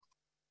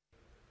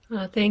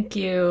Thank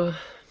you.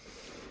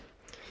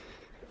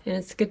 And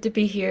it's good to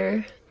be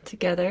here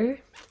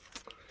together.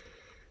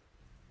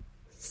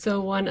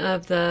 So, one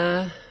of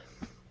the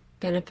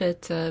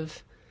benefits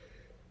of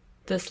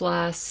this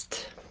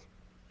last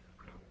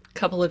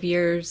couple of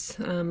years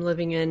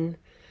living in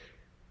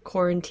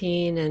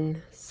quarantine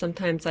and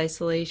sometimes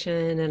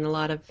isolation and a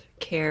lot of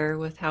care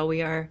with how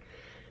we are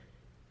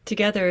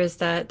together is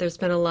that there's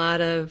been a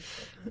lot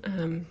of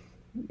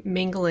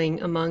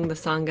mingling among the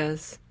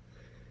sanghas.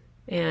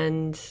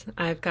 And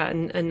I've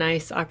gotten a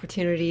nice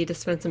opportunity to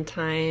spend some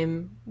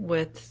time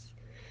with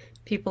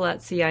people at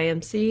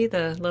CIMC,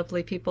 the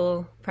lovely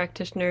people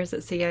practitioners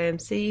at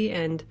CIMC,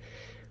 and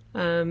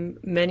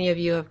many of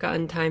you have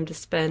gotten to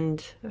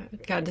spend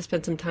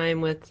some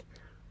time with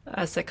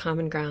us at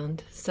Common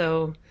Ground.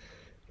 So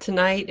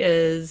tonight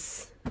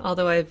is,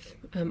 although I've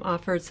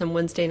offered some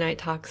Wednesday night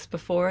talks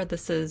before,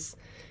 this is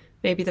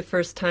maybe the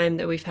first time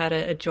that we've had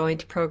a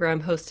joint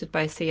program hosted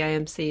by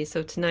CIMC.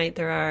 So tonight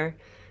there are,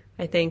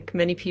 I think,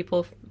 many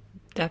people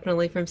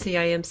definitely from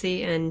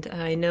CIMC, and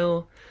I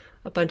know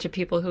a bunch of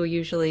people who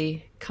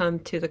usually come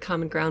to the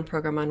Common Ground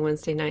program on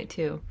Wednesday night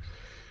too.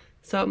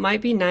 So it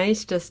might be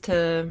nice just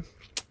to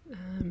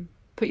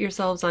put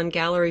yourselves on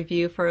gallery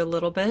view for a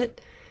little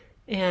bit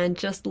and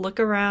just look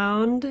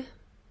around,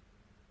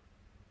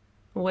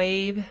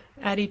 wave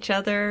at each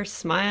other,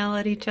 smile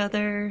at each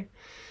other,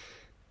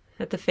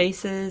 at the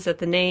faces, at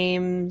the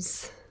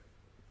names.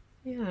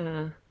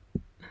 Yeah.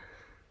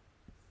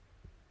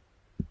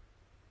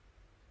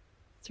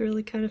 It's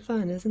really kind of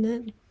fun, isn't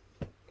it?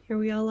 Here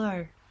we all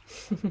are.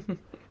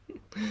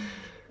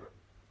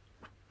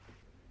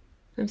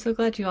 I'm so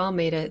glad you all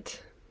made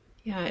it.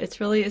 Yeah, it's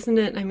really, isn't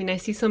it? I mean, I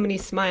see so many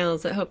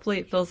smiles that hopefully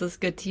it feels as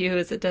good to you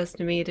as it does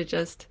to me to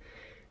just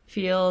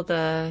feel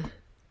yeah,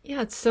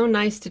 it's so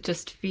nice to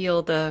just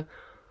feel the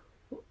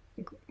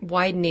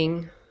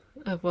widening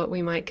of what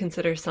we might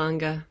consider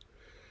Sangha.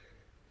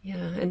 Yeah,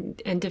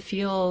 and to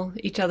feel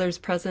each other's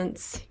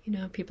presence,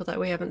 people that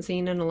we haven't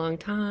seen in a long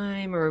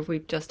time, or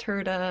we've just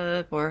heard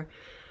of, or,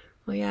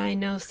 well, yeah, I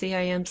know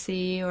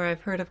CIMC, or I've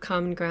heard of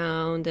Common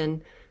Ground,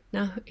 and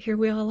now here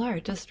we all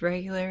are, just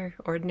regular,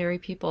 ordinary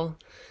people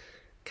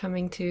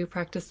coming to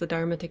practice the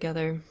Dharma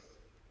together.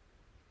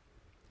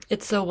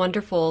 It's so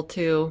wonderful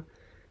to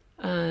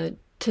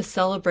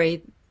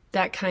celebrate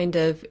that kind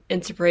of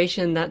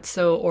inspiration that's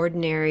so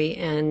ordinary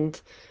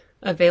and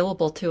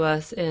available to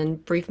us in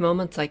brief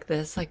moments like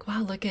this. Like,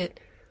 wow, look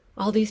at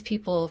all these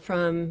people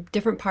from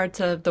different parts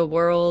of the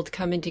world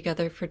coming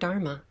together for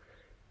Dharma,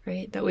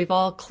 right? That we've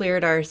all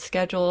cleared our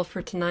schedule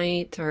for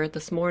tonight or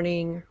this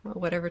morning, or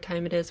whatever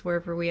time it is,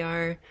 wherever we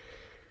are,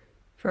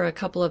 for a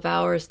couple of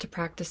hours to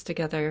practice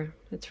together.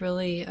 It's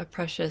really a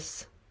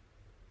precious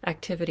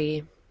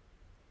activity.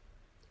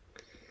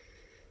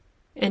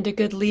 And a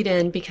good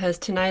lead-in, because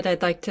tonight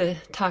I'd like to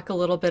talk a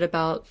little bit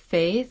about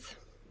faith.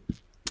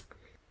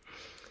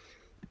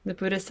 The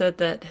Buddha said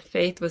that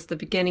faith was the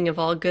beginning of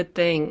all good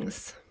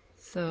things.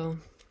 So,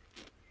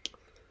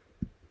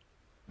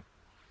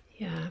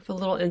 yeah, if a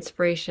little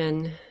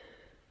inspiration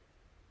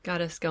got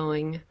us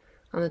going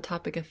on the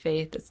topic of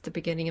faith, it's the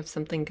beginning of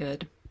something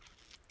good.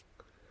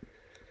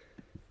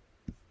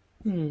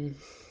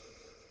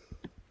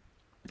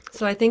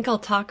 So I think I'll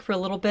talk for a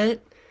little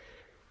bit,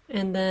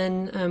 and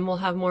then we'll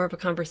have more of a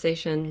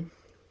conversation.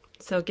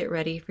 So get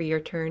ready for your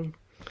turn.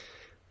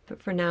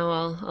 But for now,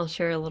 I'll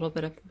share a little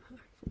bit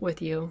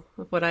with you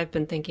of what I've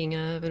been thinking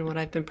of and what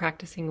I've been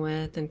practicing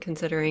with and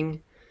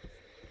considering.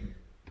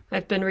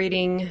 I've been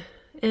reading,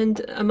 and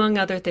among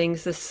other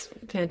things, this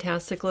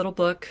fantastic little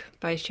book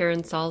by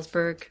Sharon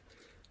Salzberg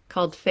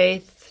called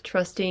Faith,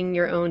 Trusting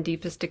Your Own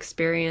Deepest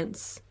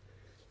Experience.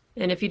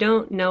 And if you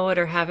don't know it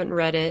or haven't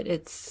read it,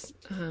 it's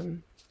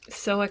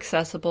so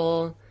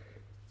accessible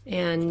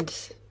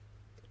and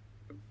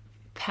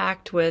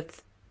packed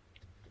with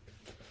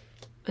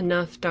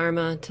enough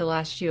Dharma to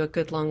last you a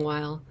good long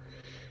while.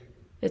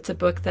 It's a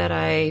book that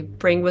I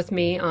bring with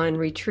me on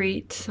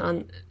retreat,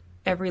 on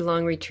every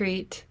long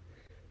retreat,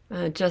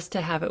 just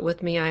to have it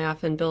with me. I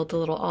often build a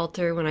little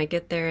altar when I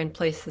get there and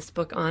place this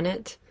book on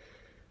it.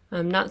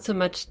 Not so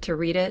much to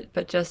read it,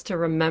 but just to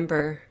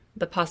remember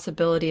the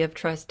possibility of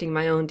trusting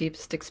my own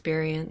deepest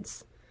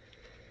experience.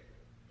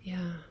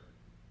 Yeah.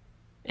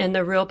 And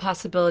the real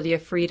possibility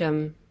of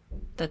freedom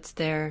that's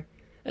there,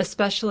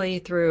 especially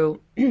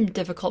through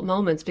difficult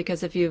moments,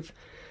 because if you've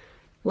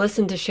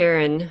listened to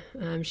Sharon,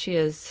 she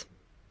is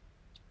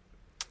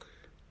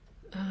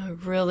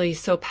really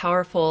so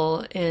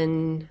powerful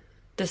in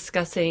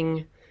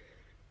discussing,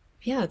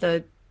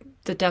 the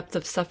depth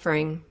of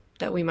suffering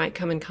that we might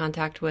come in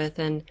contact with,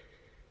 and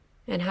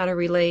how to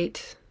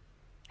relate,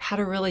 how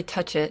to really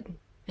touch it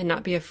and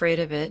not be afraid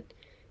of it,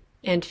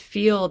 and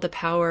feel the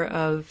power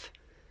of,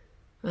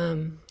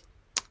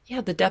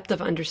 the depth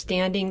of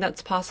understanding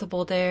that's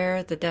possible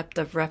there, the depth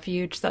of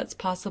refuge that's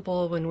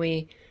possible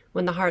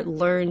when the heart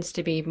learns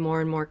to be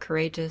more and more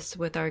courageous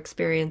with our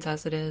experience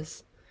as it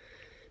is,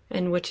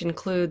 and which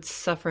includes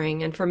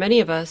suffering. And for many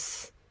of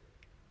us,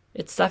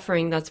 it's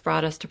suffering that's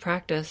brought us to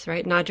practice,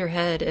 right? Nod your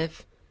head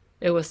if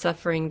it was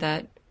suffering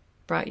that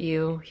brought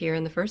you here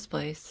in the first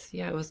place.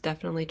 Yeah, it was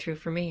definitely true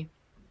for me.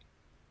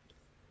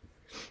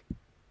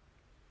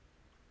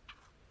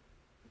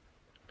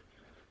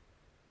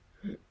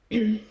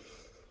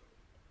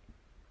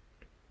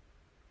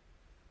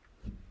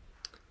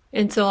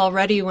 And so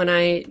already when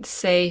I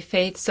say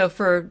faith, so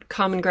for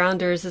Common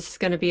Grounders, this is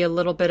going to be a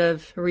little bit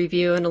of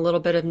review and a little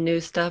bit of new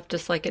stuff,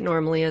 just like it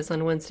normally is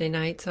on Wednesday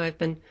night. So I've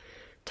been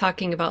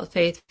talking about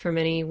faith for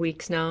many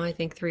weeks now, I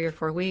think 3 or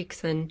 4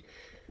 weeks, and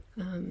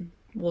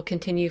we'll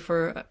continue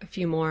for a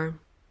few more.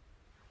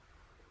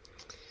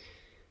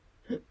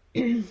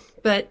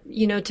 But,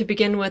 to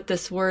begin with,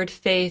 this word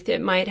faith,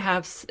 it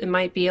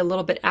might be a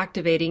little bit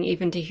activating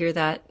even to hear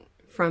that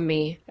from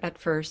me at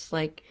first.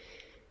 Like,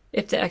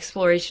 if the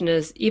exploration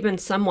is even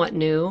somewhat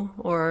new,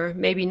 or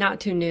maybe not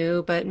too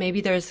new, but maybe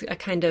there's a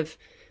kind of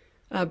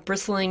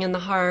bristling in the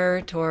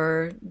heart,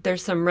 or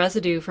there's some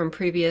residue from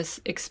previous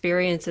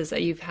experiences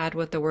that you've had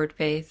with the word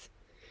faith.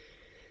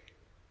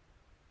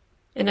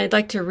 And I'd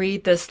like to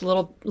read this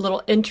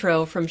little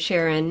intro from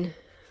Sharon,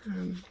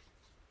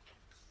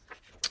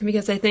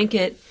 because I think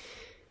it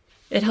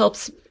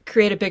helps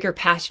create a bigger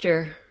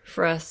pasture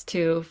for us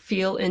to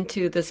feel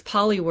into this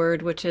Pali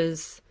word, which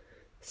is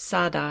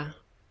sada,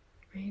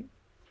 right?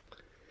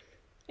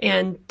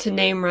 And to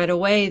name right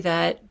away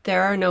that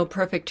there are no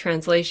perfect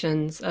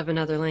translations of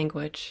another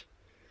language.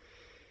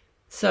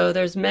 So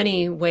there's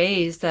many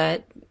ways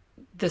that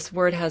this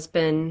word has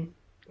been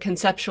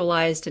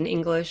conceptualized in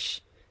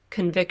English: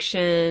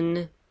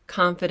 conviction,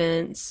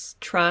 confidence,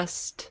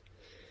 trust,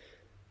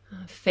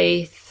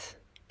 faith.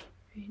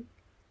 Right?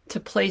 To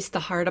place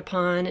the heart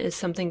upon is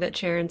something that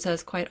Sharon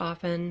says quite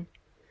often.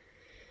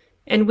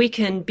 And we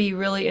can be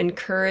really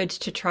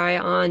encouraged to try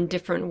on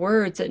different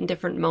words at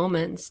different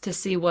moments to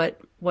see what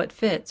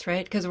fits,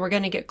 right? Because we're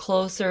going to get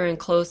closer and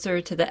closer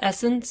to the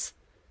essence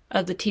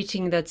of the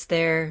teaching that's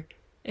there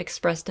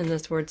expressed in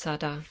this word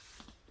sada.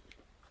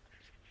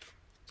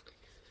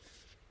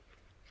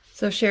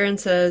 So Sharon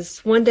says,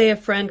 one day a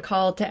friend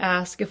called to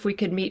ask if we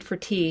could meet for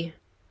tea.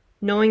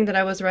 Knowing that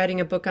I was writing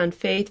a book on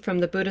faith from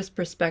the Buddhist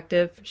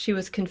perspective, she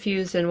was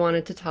confused and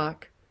wanted to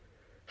talk.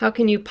 How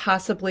can you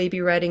possibly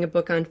be writing a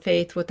book on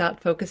faith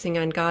without focusing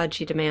on God,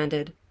 she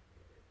demanded.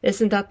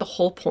 Isn't that the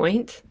whole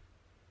point?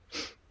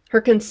 Her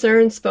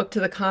concern spoke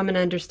to the common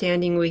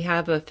understanding we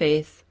have of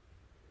faith,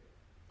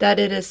 that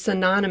it is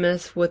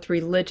synonymous with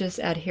religious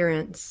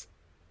adherence.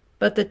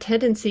 But the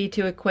tendency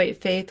to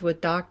equate faith with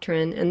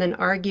doctrine and then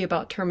argue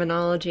about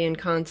terminology and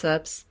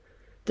concepts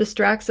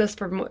distracts us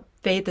from what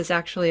faith is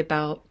actually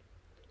about.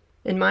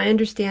 In my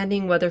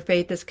understanding, whether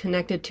faith is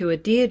connected to a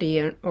deity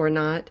or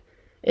not,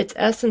 its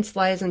essence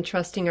lies in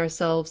trusting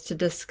ourselves to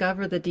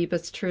discover the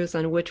deepest truths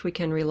on which we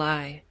can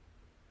rely.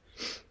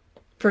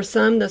 For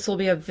some, this will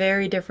be a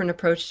very different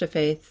approach to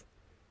faith.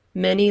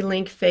 Many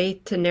link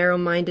faith to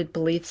narrow-minded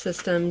belief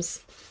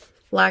systems,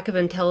 lack of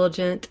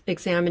intelligent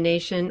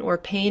examination, or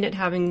pain at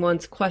having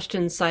one's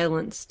questions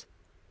silenced.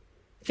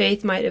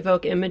 Faith might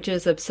evoke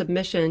images of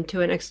submission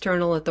to an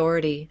external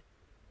authority.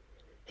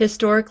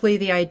 Historically,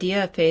 the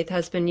idea of faith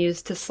has been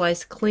used to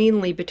slice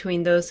cleanly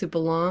between those who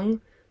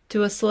belong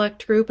to a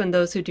select group and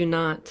those who do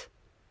not.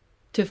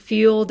 To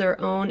fuel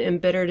their own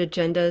embittered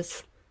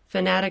agendas,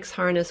 fanatics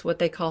harness what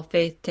they call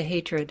faith to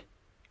hatred.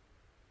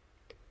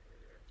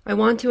 I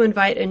want to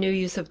invite a new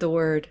use of the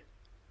word,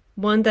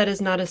 one that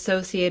is not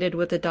associated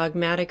with a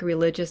dogmatic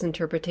religious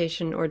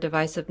interpretation or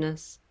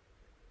divisiveness.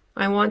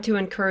 I want to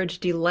encourage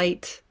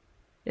delight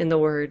in the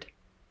word,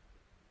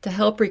 to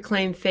help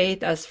reclaim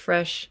faith as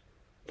fresh,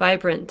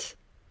 vibrant,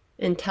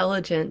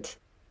 intelligent,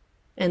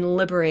 and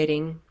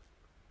liberating.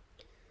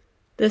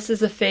 This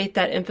is a faith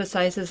that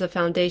emphasizes a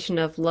foundation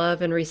of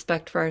love and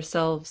respect for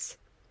ourselves.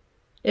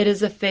 It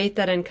is a faith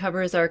that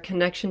uncovers our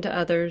connection to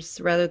others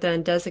rather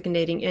than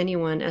designating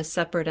anyone as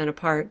separate and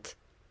apart.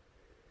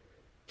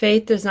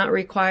 Faith does not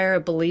require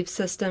a belief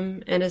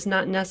system and is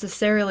not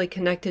necessarily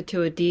connected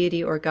to a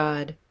deity or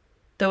God,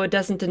 though it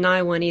doesn't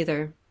deny one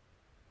either.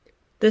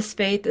 This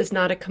faith is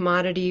not a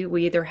commodity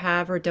we either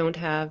have or don't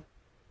have.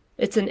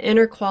 It's an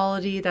inner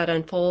quality that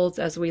unfolds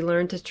as we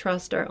learn to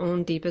trust our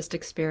own deepest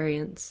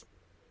experience.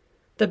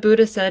 The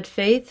Buddha said,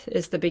 faith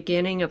is the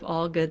beginning of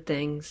all good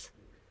things.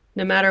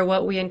 No matter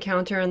what we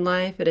encounter in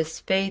life, it is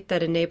faith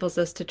that enables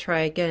us to try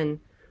again,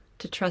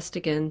 to trust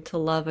again, to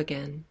love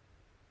again.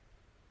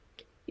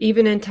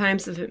 Even in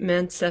times of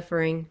immense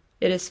suffering,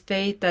 it is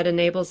faith that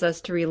enables us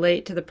to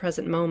relate to the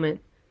present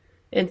moment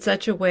in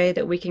such a way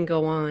that we can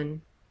go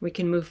on, we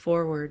can move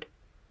forward.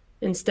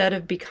 Instead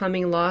of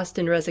becoming lost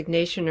in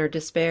resignation or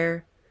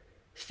despair,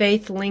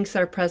 faith links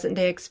our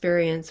present-day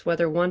experience,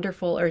 whether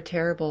wonderful or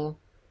terrible,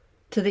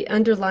 to the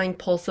underlying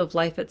pulse of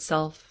life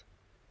itself.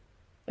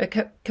 A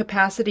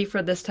capacity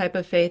for this type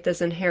of faith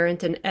is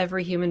inherent in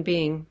every human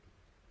being.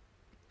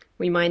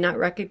 We might not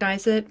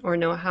recognize it or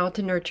know how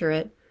to nurture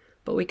it,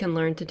 but we can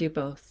learn to do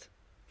both.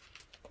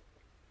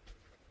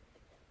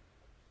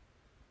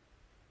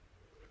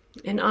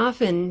 And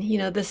often,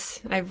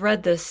 I've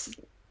read this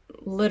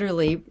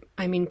literally,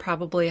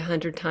 probably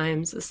 100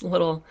 times, this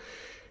little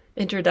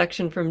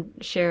introduction from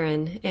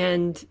Sharon.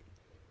 And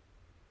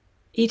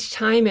each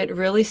time it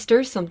really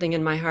stirs something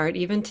in my heart,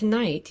 even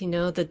tonight,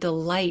 the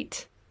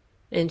delight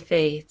in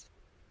faith,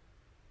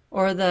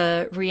 or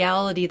the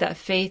reality that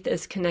faith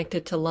is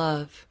connected to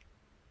love,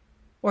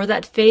 or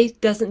that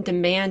faith doesn't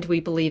demand we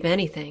believe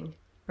anything,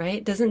 right?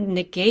 It doesn't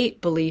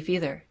negate belief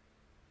either,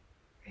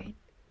 right?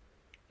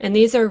 And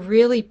these are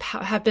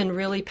have been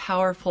really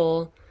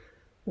powerful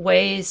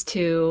ways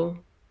to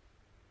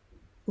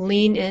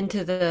lean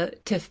into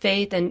to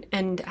faith,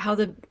 and how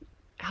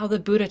the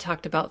Buddha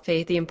talked about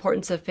faith, the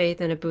importance of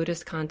faith in a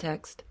Buddhist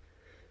context.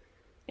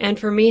 And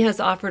for me has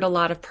offered a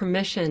lot of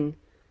permission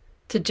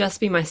to just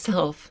be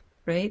myself,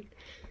 right?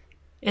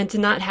 And to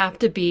not have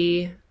to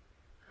be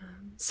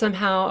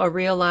somehow a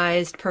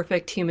realized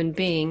perfect human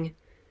being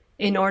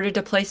in order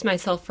to place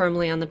myself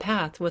firmly on the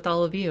path with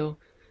all of you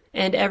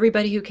and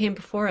everybody who came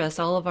before us,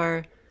 all of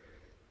our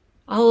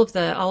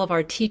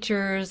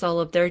teachers, all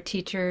of their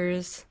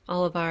teachers,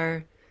 all of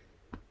our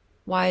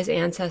wise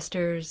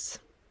ancestors,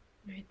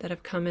 right, that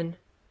have come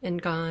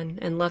and gone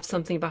and left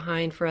something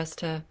behind for us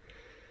to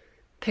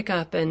pick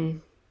up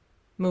and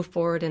move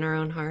forward in our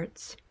own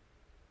hearts.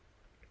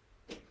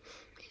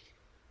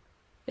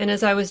 And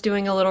as I was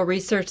doing a little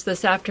research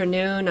this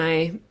afternoon,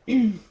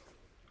 I'm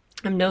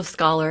no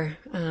scholar,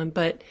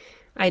 but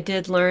I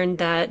did learn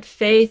that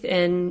faith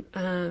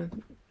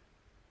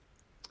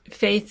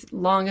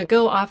long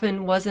ago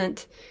often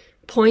wasn't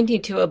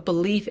pointing to a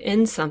belief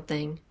in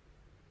something,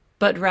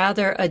 but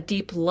rather a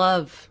deep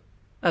love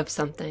of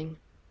something,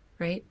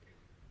 right?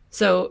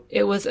 So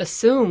it was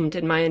assumed,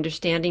 in my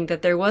understanding,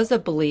 that there was a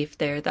belief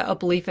there, that a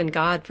belief in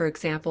God, for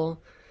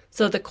example.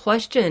 So the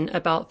question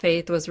about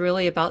faith was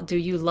really about, do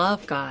you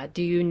love God?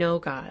 Do you know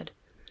God?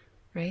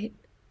 Right?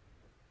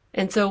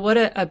 And so what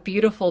a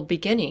beautiful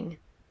beginning,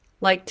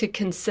 like to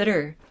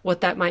consider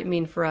what that might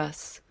mean for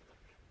us,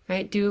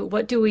 right?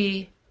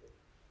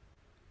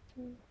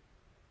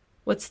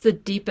 What's the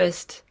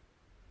deepest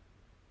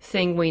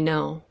thing we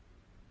know?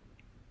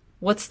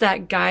 What's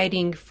that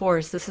guiding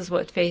force? This is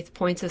what faith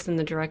points us in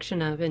the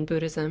direction of in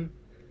Buddhism.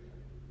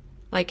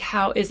 Like,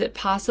 how is it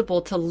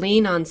possible to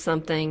lean on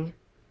something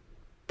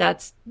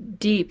that's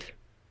deep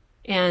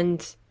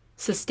and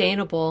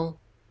sustainable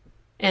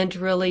and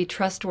really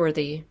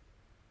trustworthy,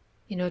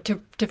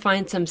 to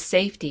find some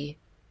safety,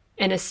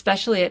 and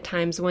especially at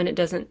times when it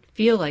doesn't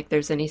feel like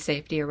there's any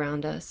safety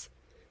around us.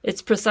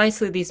 It's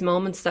precisely these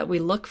moments that we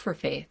look for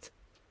faith,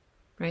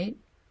 right?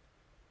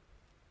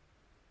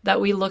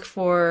 That we look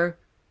for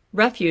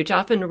refuge.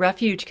 Often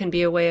refuge can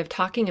be a way of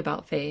talking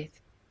about faith,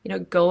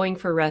 going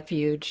for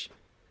refuge,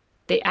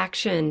 the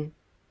action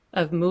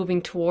of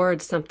moving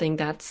towards something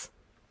that's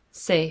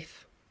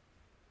safe,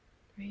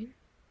 right?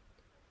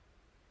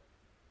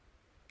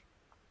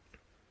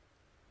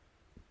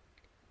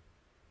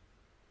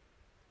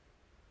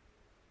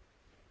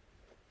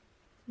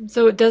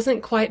 So it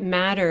doesn't quite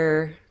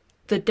matter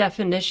the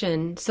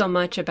definition so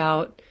much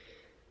about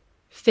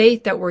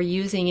faith that we're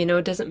using.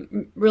 It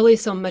doesn't really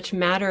so much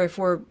matter if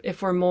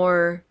we're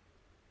more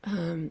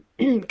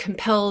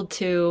compelled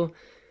to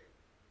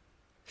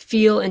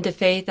feel into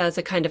faith as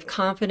a kind of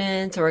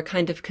confidence or a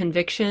kind of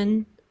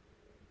conviction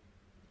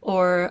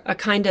or a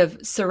kind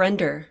of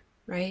surrender,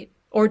 right?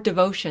 Or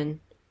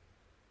devotion.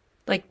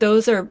 Like,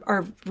 those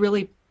are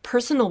really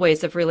personal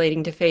ways of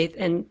relating to faith,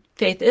 and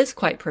faith is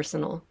quite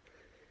personal.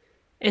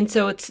 And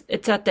so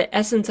it's at the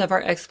essence of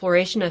our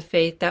exploration of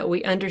faith that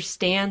we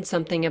understand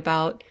something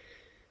about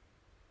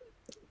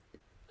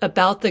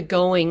the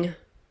going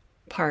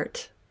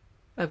part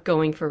of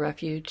going for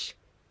refuge,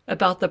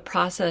 about the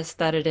process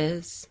that it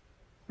is,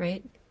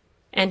 right?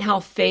 And how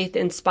faith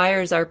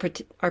inspires our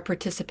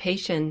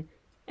participation,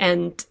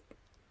 and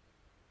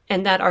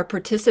that our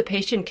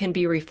participation can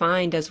be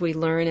refined as we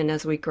learn and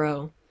as we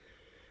grow,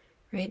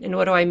 right? And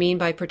what do I mean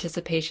by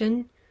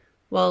participation?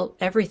 Well,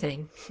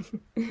 everything.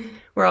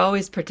 We're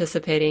always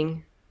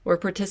participating. We're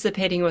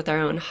participating with our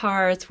own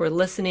hearts. We're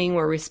listening.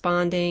 We're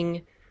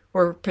responding.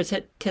 We're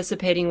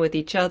participating with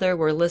each other.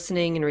 We're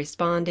listening and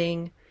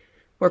responding.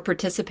 We're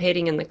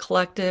participating in the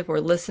collective. We're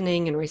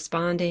listening and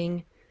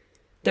responding.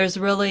 There's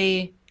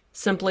really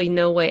simply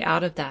no way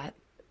out of that.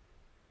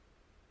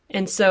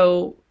 And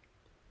so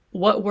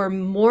what we're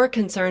more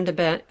concerned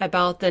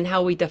about than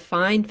how we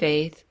define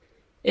faith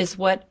is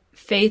what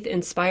faith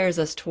inspires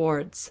us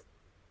towards.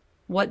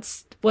 What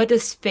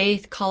does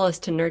faith call us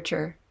to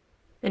nurture?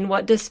 And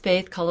what does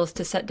faith call us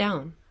to set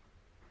down?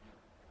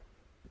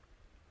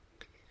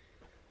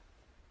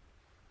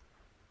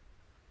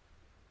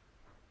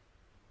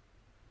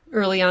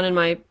 Early on in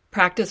my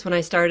practice, when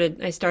I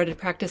started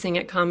practicing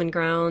at Common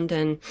Ground,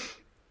 and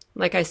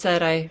like I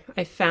said,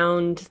 I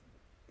found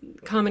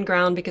Common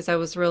Ground because I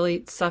was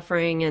really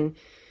suffering, and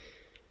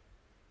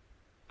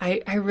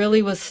I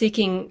really was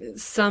seeking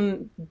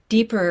some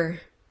deeper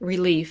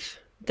relief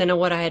than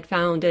what I had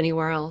found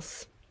anywhere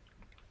else.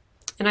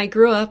 And I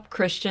grew up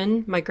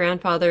Christian. My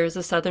grandfather is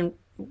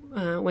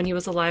when he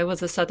was alive,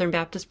 was a Southern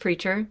Baptist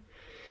preacher.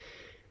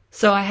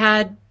 So I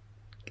had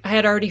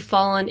already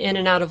fallen in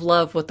and out of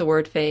love with the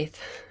word faith,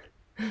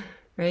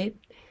 right?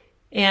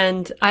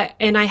 And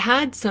I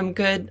had some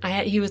good.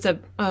 He was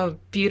a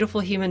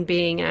beautiful human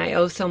being, and I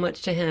owe so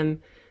much to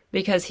him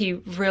because he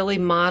really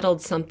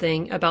modeled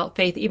something about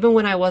faith, even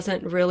when I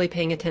wasn't really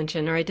paying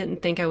attention or I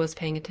didn't think I was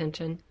paying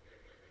attention.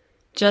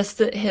 Just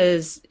that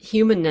his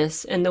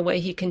humanness and the way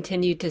he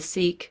continued to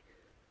seek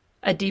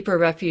a deeper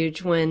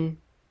refuge when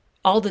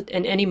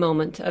in any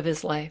moment of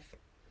his life.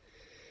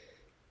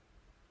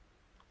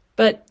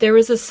 But there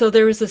was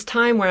this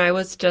time where I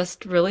was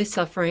just really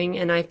suffering,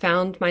 and I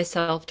found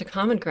myself to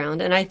common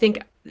ground. And I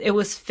think it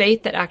was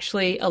faith that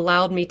actually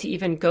allowed me to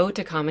even go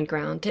to common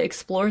ground, to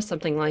explore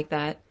something like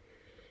that.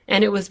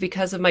 And it was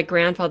because of my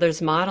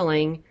grandfather's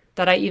modeling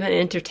that I even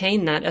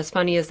entertained that, as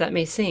funny as that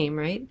may seem,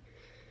 right?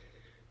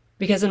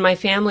 Because in my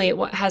family,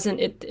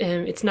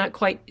 it's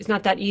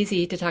not that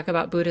easy to talk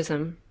about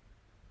Buddhism.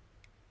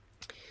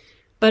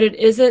 But it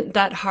isn't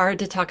that hard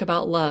to talk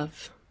about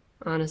love,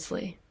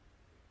 honestly.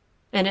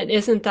 And it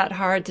isn't that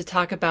hard to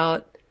talk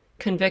about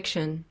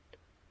conviction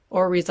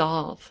or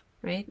resolve,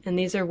 right? And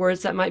these are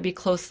words that might be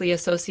closely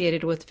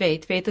associated with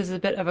faith. Faith is a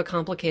bit of a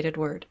complicated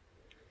word.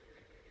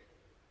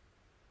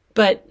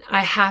 But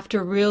I have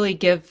to really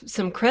give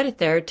some credit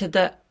there to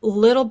the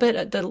little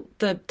bit,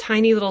 the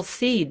tiny little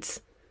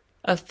seeds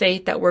of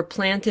faith that were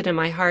planted in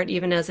my heart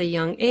even as a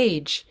young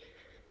age,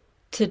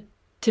 to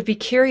be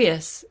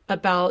curious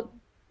about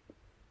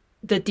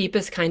the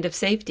deepest kind of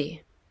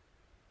safety,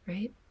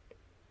 right?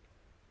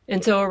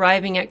 And so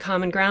arriving at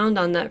common ground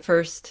on that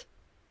first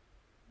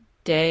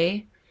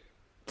day,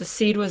 the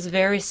seed was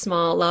very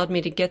small, allowed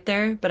me to get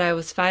there, but I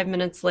was 5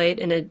 minutes late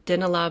and it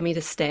didn't allow me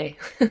to stay.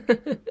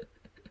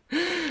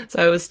 So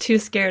I was too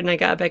scared and I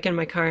got back in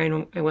my car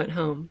and I went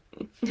home.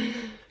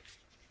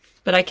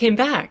 But I came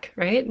back,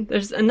 right?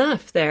 There's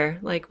enough there.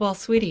 Like, well,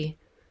 sweetie,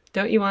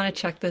 don't you want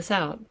to check this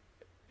out?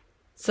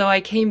 So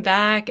I came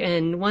back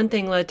and one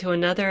thing led to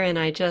another and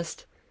I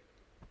just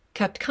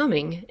kept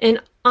coming.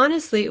 And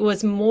honestly, it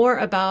was more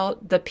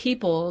about the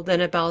people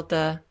than about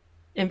the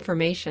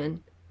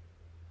information.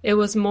 It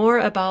was more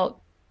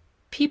about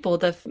people.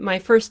 My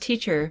first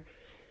teacher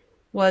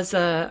was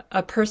a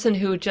person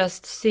who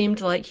just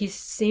seemed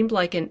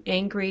like an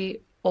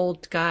angry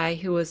old guy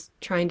who was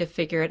trying to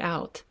figure it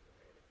out.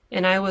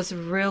 And I was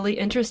really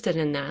interested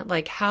in that.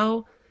 Like,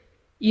 how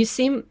you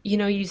seem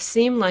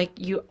like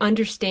you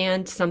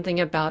understand something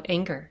about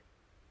anger.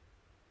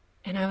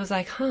 And I was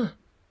like,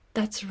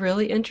 that's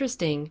really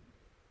interesting.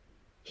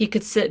 He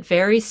could sit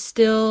very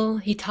still.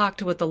 He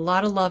talked with a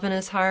lot of love in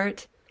his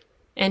heart.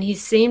 And he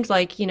seemed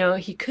like,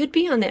 he could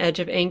be on the edge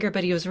of anger,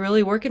 but he was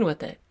really working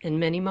with it in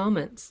many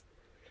moments.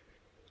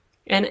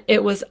 And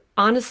it was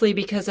honestly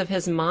because of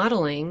his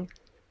modeling,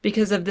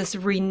 because of this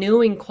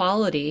renewing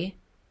quality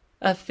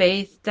of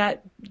faith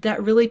that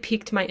really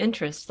piqued my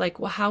interest. Like,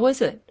 well, how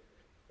is it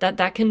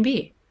that can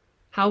be?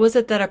 How is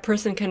it that a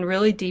person can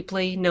really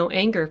deeply know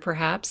anger,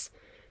 perhaps,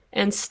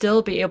 and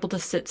still be able to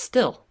sit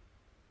still,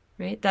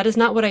 right? That is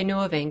not what I knew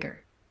of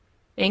anger.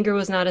 Anger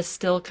was not a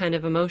still kind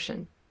of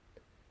emotion.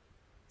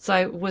 So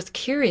I was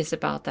curious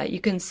about that. You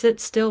can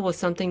sit still with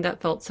something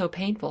that felt so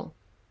painful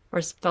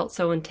or felt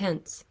so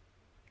intense.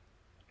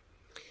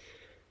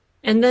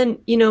 And then,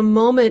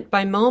 moment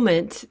by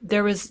moment,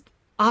 there was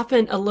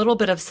often a little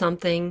bit of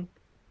something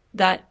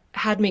that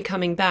had me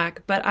coming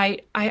back, but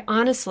I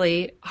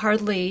honestly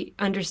hardly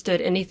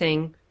understood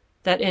anything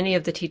that any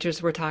of the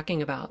teachers were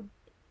talking about.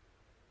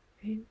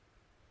 Right?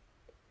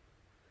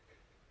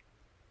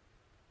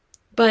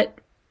 But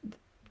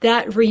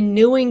that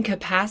renewing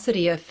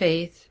capacity of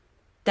faith,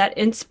 that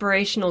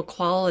inspirational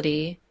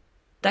quality,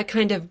 that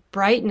kind of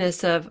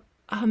brightness of,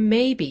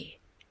 maybe,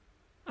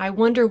 I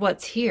wonder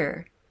what's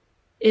here,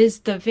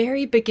 is the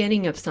very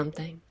beginning of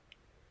something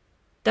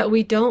that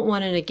we don't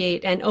want to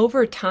negate. And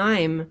over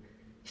time,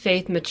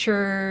 faith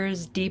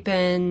matures,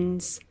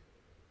 deepens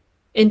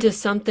into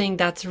something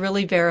that's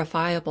really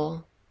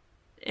verifiable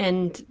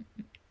and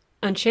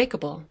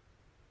unshakable.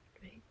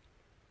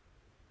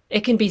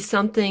 It can be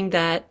something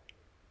that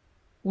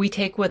we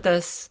take with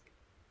us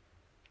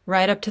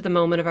right up to the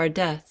moment of our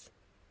death.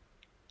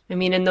 I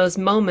mean, in those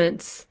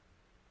moments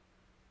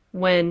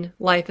when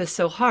life is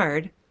so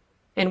hard,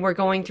 and we're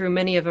going through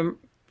many of them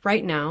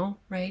right now,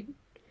 right?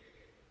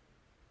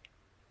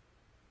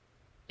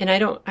 And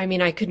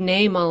I could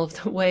name all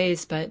of the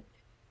ways, but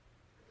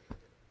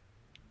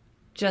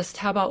just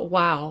how about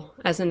wow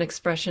as an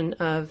expression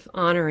of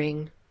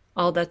honoring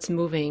all that's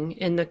moving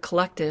in the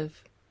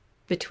collective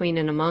between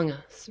and among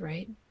us,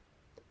 right?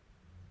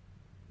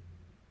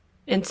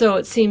 And so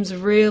it seems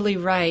really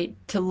right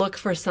to look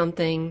for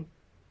something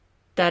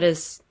that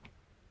is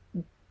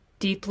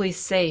deeply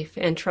safe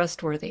and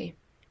trustworthy.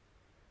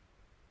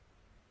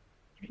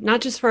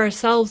 Not just for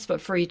ourselves, but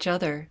for each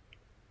other.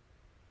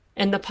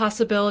 And the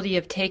possibility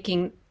of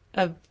taking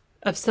of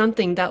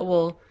something that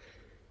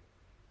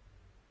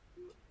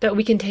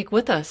we can take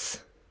with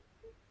us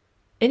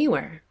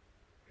anywhere.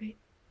 Right?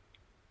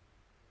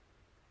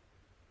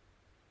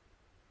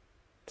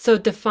 So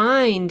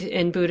defined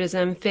in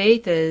Buddhism,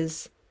 faith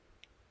is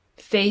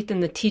faith in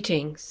the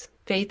teachings,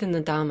 faith in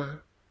the Dhamma.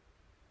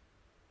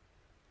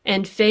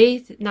 and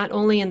faith not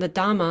only in the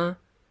Dhamma,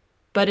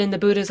 but in the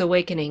Buddha's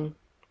awakening.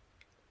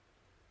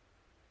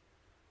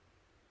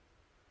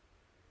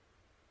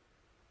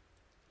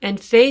 And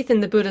faith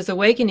in the Buddha's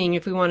awakening,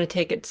 if we want to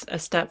take it a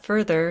step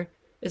further,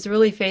 is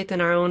really faith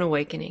in our own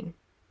awakening.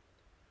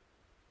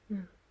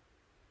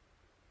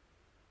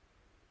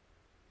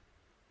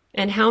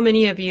 And how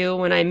many of you,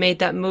 when I made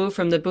that move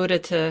from the Buddha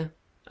to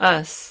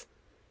us,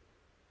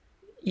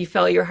 you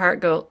felt your heart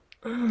go,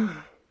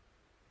 oh,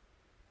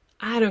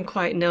 I don't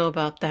quite know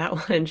about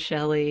that one,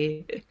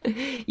 Shelly.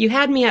 You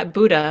had me at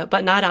Buddha,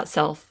 but not at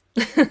self.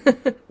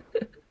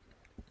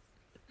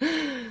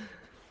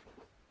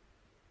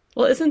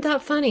 Well, isn't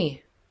that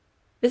funny?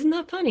 Isn't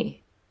that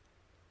funny?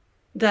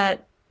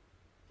 That,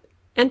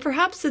 and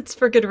perhaps it's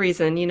for good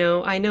reason.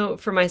 I know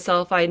for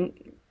myself,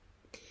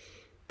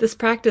 this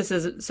practice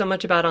is so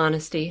much about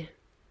honesty.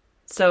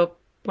 So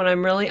when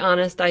I'm really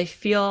honest, I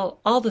feel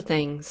all the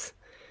things,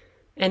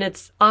 and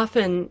it's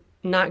often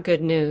not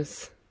good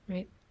news,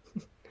 right?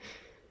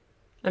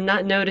 I'm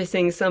not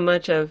noticing so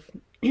much of,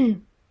 I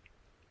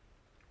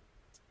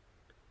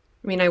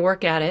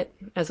work at it,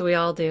 as we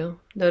all do,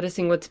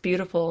 noticing what's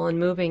beautiful and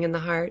moving in the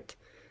heart.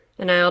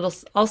 And I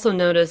also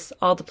notice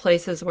all the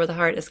places where the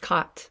heart is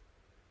caught,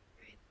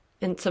 right?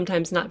 And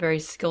sometimes not very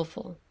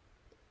skillful.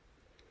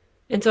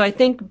 And so I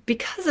think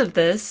because of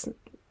this,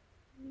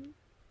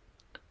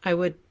 I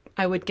would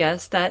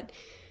guess that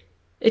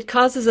it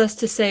causes us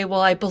to say,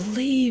 well, I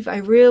believe I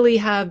really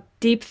have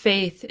deep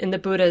faith in the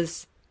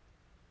Buddha's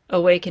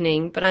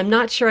awakening, but I'm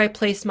not sure I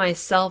place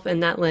myself in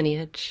that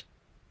lineage.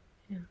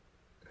 Yeah.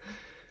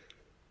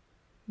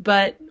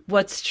 But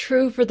what's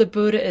true for the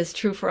Buddha is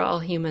true for all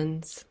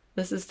humans.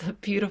 This is such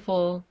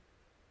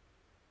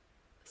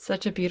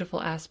a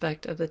beautiful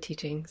aspect of the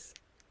teachings.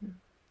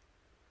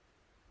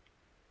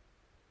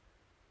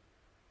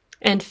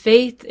 And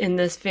faith in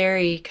this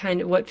very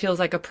kind of what feels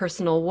like a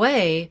personal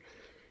way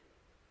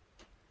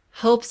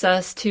helps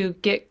us to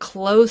get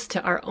close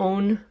to our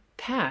own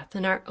path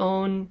and our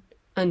own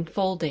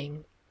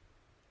unfolding.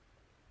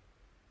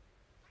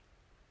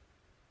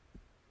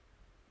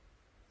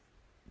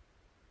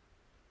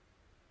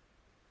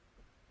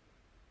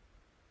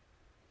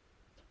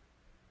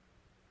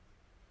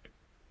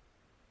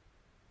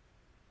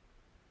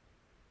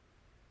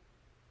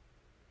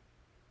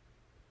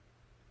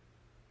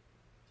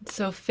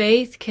 So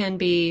faith can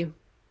be,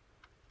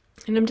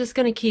 and I'm just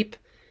going to keep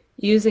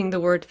using the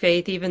word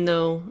faith, even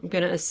though I'm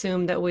going to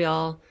assume that we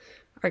all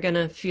are going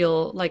to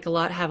feel like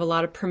have a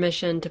lot of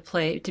permission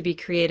to be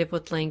creative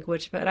with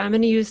language. But I'm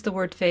going to use the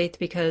word faith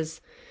because,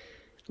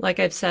 like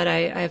I've said,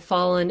 I've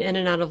fallen in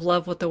and out of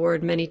love with the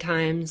word many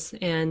times.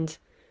 And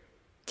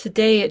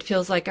today it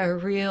feels like it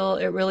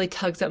really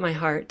tugs at my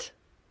heart.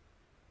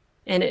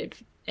 And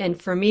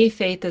for me,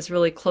 faith is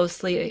really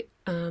closely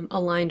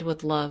aligned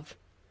with love.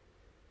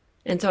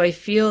 And so I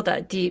feel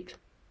that deep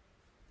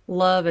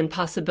love and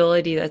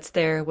possibility that's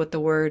there with the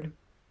word.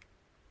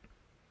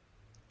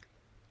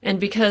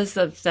 And because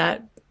of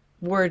that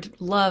word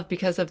love,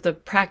 because of the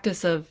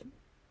practice of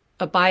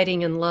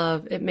abiding in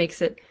love, it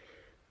makes it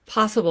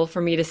possible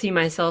for me to see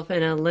myself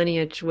in a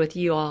lineage with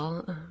you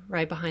all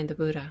right behind the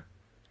Buddha.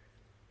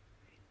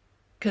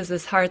 Because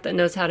this heart that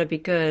knows how to be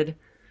good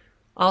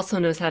also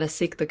knows how to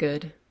seek the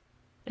good.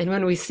 And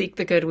when we seek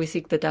the good, we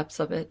seek the depths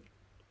of it,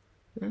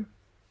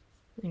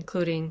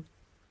 including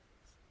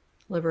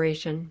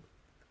liberation.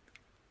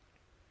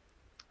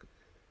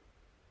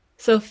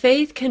 So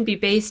faith can be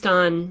based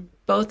on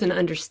both an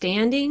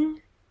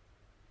understanding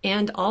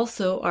and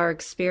also our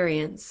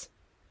experience.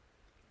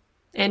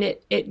 And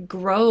it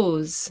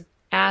grows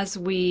as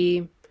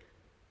we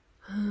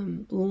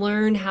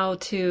learn how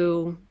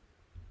to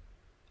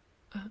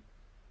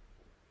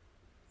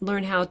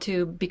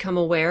become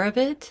aware of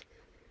it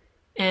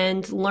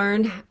and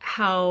learn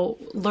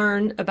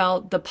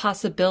about the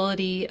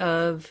possibility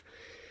of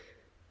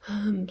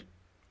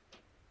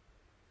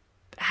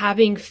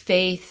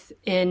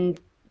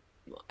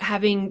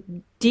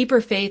having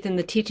deeper faith in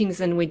the teachings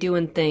than we do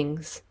in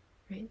things,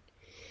 right?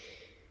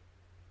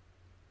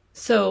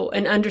 So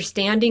an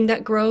understanding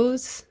that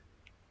grows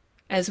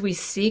as we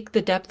seek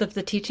the depth of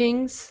the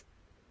teachings,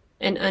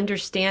 an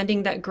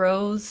understanding that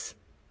grows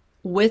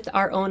with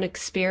our own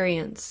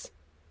experience,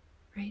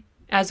 right?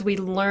 As we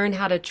learn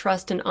how to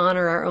trust and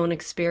honor our own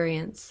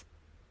experience.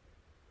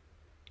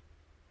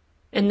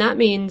 And that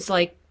means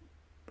like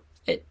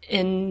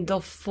in the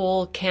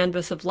full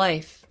canvas of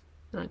life,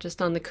 not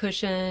just on the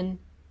cushion,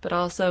 but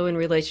also in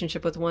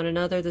relationship with one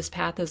another. This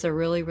path is a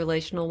really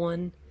relational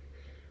one.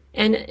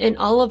 And in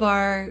all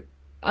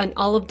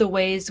of the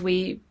ways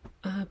we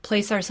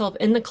place ourselves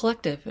in the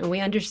collective, and we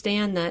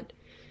understand that,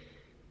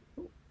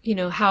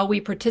 how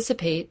we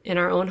participate in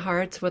our own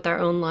hearts with our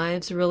own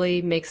lives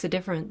really makes a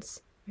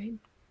difference, right?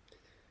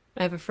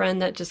 I have a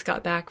friend that just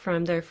got back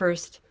from their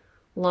first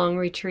long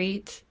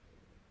retreat,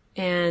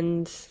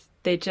 and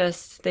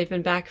they've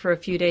been back for a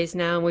few days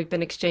now, and we've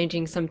been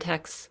exchanging some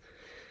texts.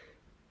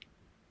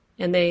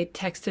 and they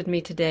texted me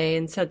today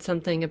and said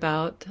something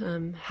about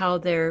how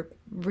they're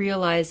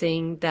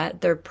realizing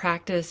that their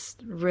practice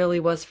really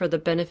was for the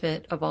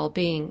benefit of all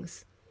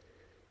beings,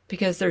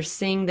 because they're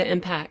seeing the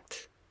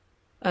impact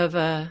of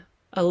a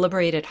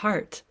liberated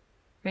heart,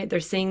 right? They're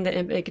seeing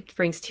it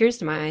brings tears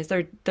to my eyes.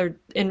 They're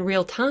in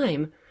real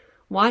time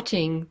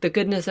watching the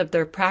goodness of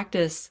their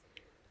practice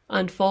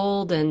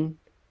unfold and,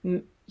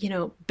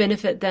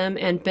 benefit them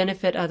and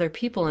benefit other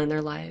people in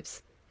their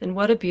lives. And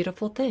what a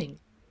beautiful thing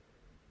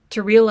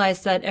to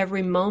realize that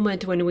every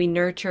moment when we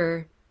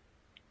nurture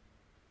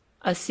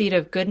a seed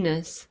of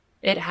goodness,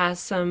 it has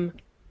some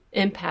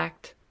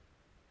impact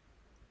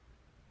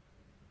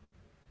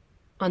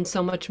on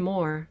so much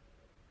more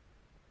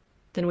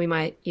than we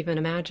might even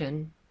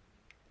imagine.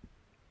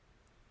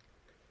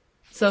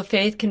 So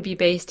faith can be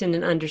based in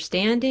an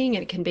understanding,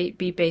 and it can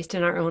be based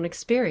in our own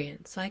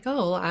experience. Like,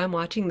 oh, I'm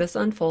watching this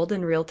unfold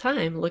in real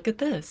time. Look at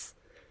this,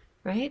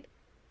 right?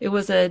 It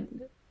was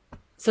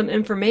some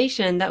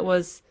information that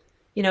was,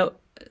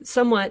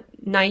 somewhat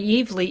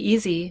naively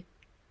easy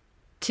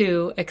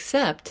to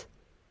accept.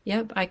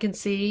 Yep, I can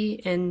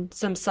see in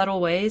some subtle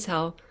ways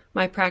how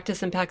my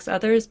practice impacts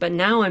others, but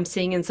now I'm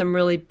seeing in some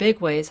really big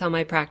ways how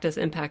my practice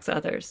impacts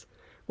others.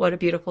 What a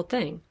beautiful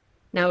thing.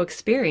 Now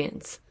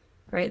experience,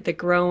 right?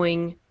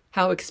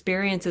 How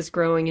experience is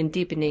growing and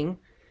deepening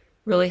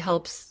really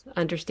helps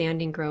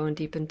understanding grow and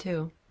deepen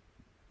too.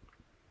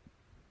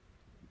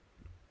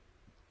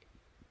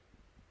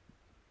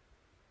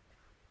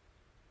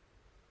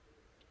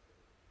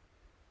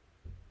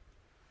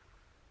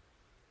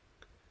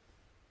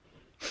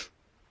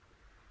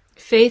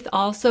 Faith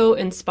also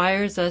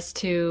inspires us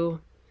to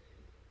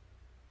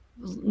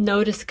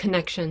notice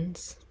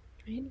connections,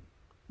 right?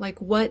 Like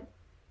what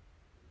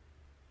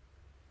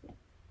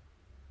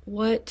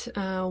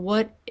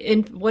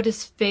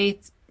does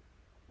faith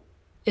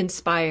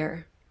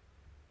inspire?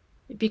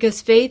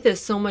 Because faith is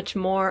so much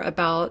more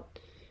about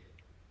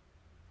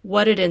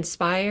what it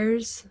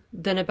inspires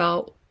than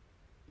about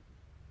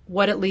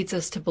what it leads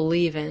us to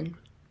believe in.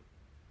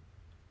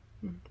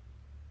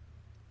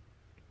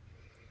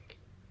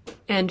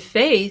 And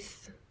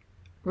faith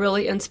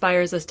really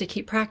inspires us to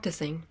keep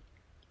practicing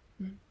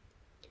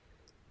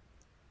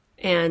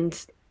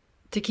and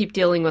to keep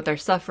dealing with our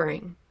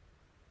suffering.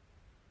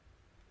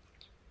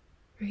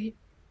 Right?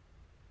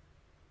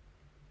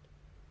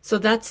 So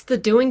that's the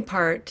doing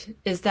part,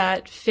 is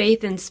that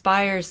faith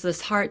inspires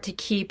this heart to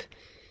keep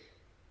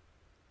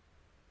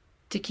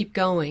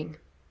going.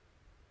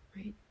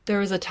 Right? There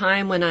was a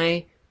time when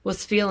I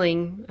was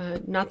feeling,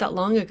 not that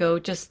long ago,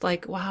 just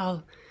like,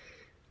 wow,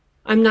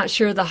 I'm not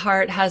sure the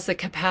heart has the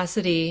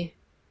capacity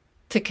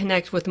to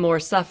connect with more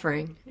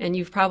suffering. And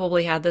you've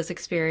probably had this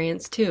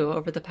experience too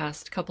over the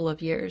past couple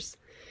of years.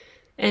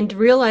 And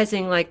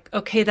realizing like,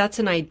 okay, that's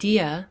an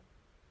idea,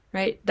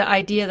 right? The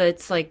idea that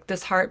it's like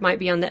this heart might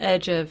be on the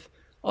edge of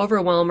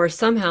overwhelm, or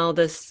somehow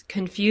this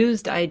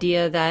confused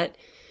idea that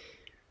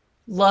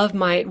love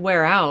might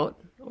wear out,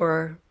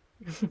 or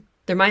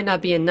there might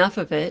not be enough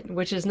of it,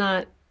 which is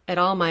not at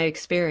all my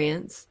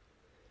experience,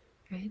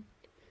 right?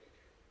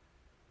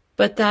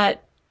 But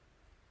that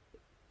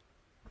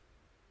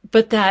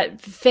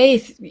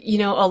faith,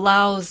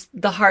 allows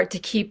the heart to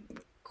keep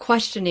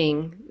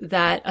questioning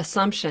that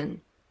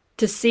assumption,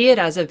 to see it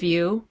as a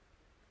view,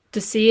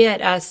 to see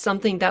it as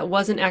something that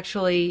wasn't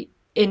actually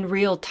in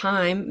real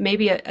time,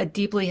 maybe a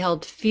deeply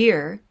held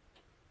fear,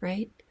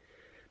 right?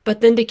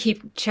 But then to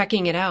keep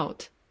checking it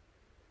out.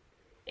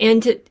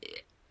 And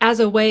as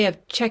a way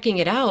of checking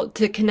it out,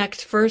 to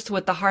connect first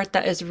with the heart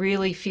that is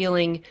really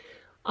feeling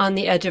on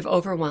the edge of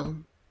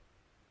overwhelm,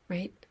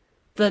 right?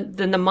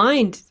 Then the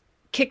mind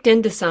kicked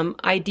into some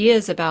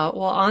ideas about,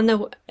 well, on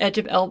the edge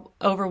of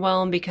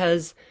overwhelm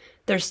because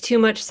there's too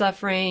much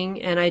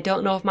suffering and I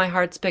don't know if my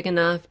heart's big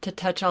enough to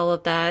touch all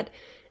of that,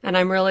 and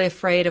I'm really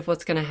afraid of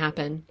what's going to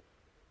happen,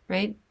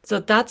 right? So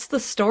that's the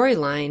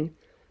storyline.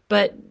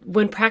 But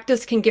when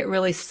practice can get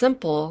really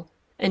simple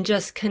and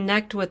just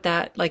connect with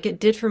that, like it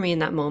did for me in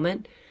that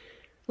moment,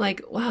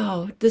 like,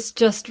 wow, this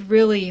just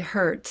really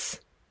hurts,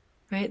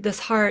 right? This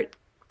heart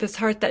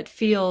that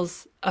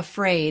feels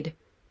afraid,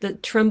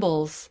 that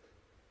trembles,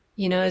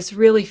 is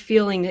really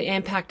feeling the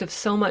impact of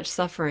so much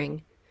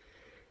suffering.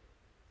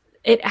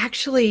 It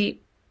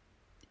actually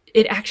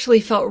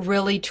felt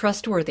really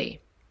trustworthy,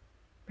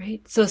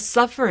 right? So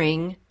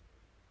suffering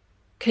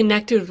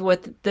connected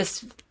with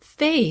this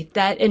faith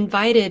that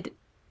invited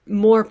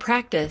more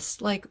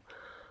practice. Like,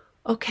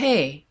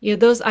 okay,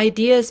 those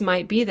ideas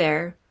might be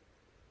there,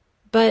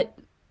 but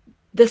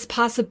this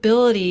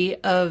possibility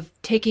of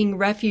taking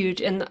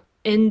refuge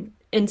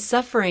in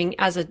suffering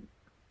as a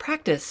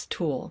practice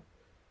tool,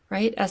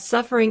 right? As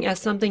suffering as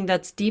something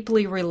that's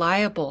deeply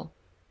reliable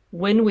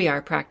when we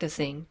are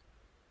practicing.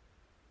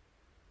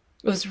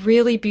 It was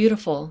really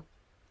beautiful.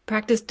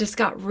 Practice just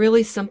got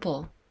really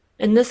simple.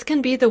 And this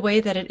can be the way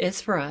that it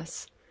is for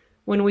us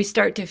when we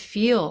start to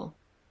feel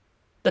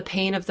the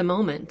pain of the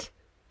moment,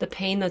 the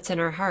pain that's in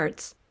our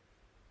hearts.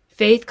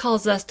 Faith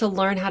calls us to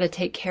learn how to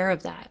take care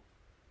of that,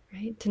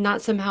 right? To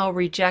not somehow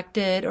reject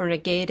it or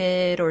negate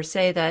it or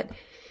say that,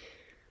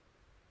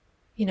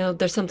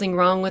 there's something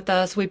wrong with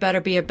us. We better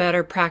be a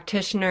better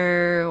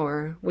practitioner,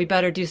 or we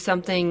better do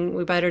something.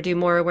 We better do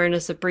more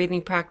awareness of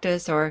breathing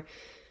practice, or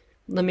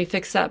let me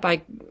fix that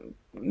by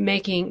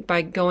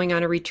going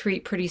on a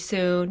retreat pretty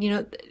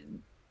soon.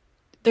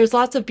 There's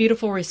lots of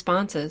beautiful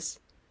responses,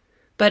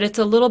 but it's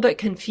a little bit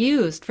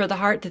confused for the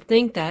heart to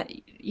think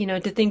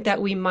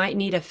that we might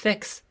need a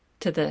fix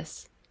to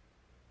this.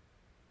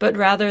 But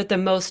rather, the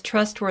most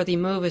trustworthy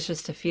move is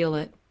just to feel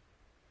it.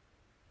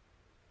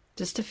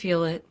 Just to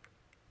feel it.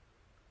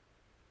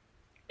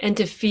 And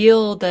to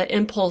feel the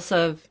impulse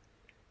of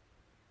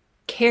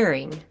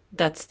caring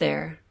that's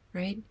there,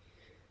 right?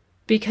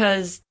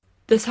 Because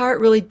this heart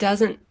really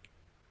doesn't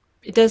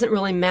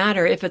really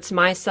matter if it's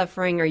my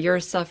suffering or your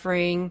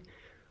suffering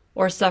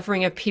or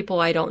suffering of people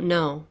I don't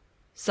know.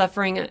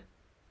 Suffering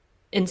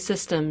in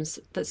systems,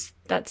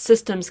 that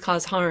systems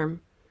cause harm,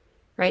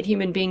 right?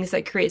 Human beings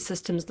that create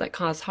systems that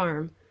cause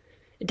harm.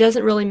 It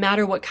doesn't really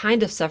matter what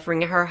kind of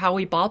suffering or how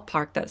we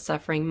ballpark that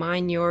suffering,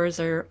 mine, yours,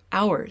 or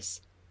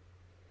ours.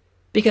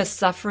 Because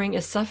suffering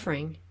is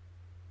suffering.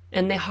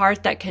 And the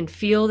heart that can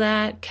feel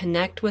that,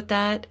 connect with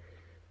that,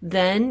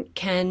 then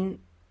can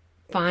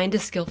find a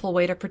skillful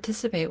way to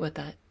participate with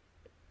that.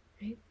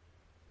 Right?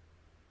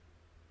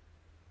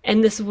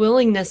 And this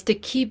willingness to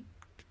keep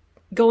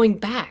going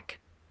back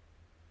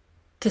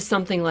to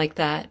something like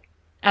that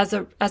as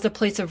a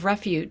place of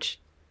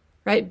refuge,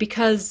 right?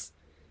 Because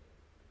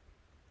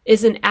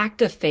is an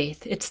act of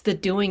faith. It's the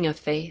doing of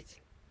faith.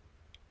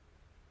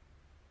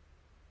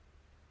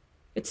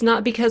 It's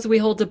not because we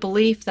hold a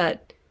belief of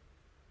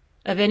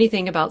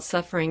anything about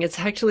suffering. It's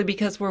actually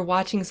because we're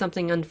watching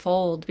something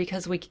unfold,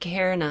 because we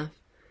care enough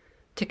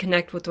to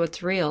connect with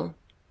what's real.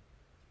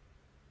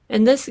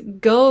 And this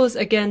goes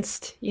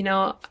against,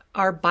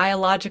 our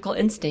biological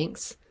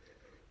instincts,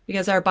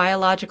 because our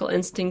biological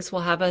instincts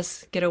will have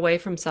us get away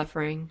from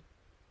suffering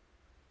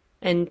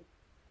and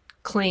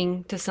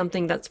cling to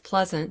something that's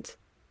pleasant.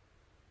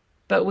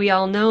 But we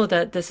all know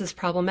that this is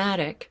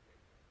problematic.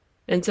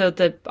 And so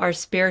our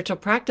spiritual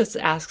practice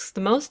asks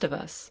the most of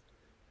us,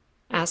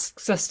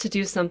 asks us to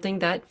do something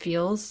that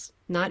feels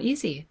not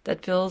easy,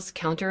 that feels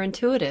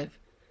counterintuitive.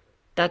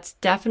 That's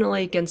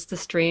definitely against the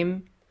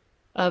stream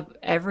of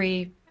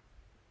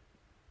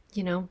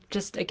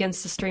just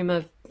against the stream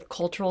of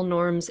cultural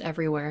norms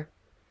everywhere.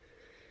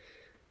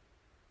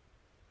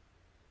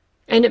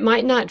 And it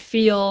might not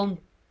feel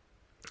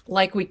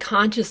like we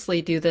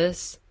consciously do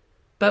this,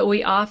 but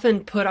we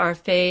often put our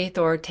faith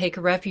or take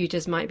refuge,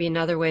 as might be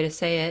another way to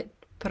say it,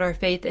 put our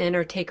faith in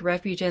or take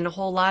refuge in a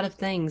whole lot of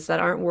things that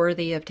aren't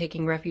worthy of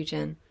taking refuge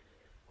in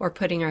or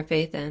putting our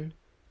faith in,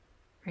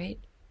 right?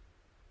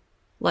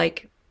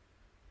 Like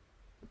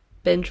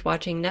binge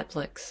watching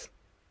Netflix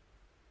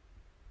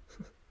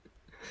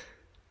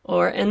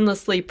or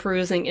endlessly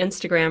perusing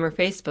Instagram or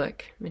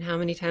Facebook. I mean, how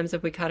many times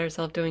have we caught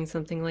ourselves doing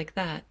something like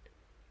that?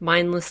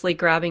 Mindlessly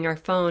grabbing our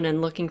phone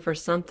and looking for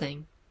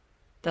something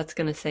that's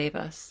going to save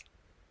us.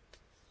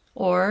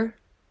 Or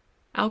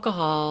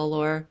alcohol,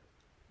 or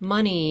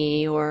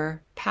money,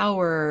 or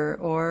power,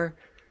 or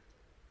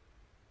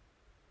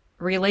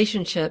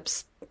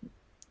relationships,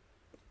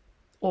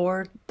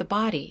 or the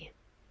body,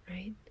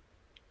 right?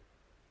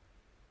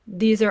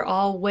 These are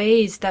all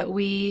ways that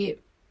we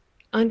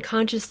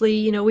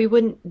unconsciously, we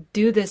wouldn't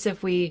do this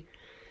if we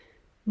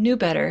knew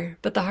better,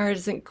 but the heart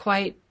isn't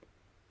quite,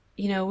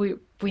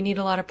 we need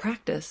a lot of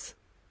practice.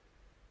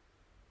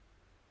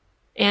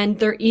 And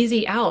they're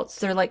easy outs.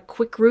 They're like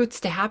quick routes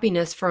to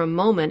happiness for a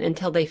moment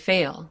until they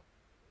fail.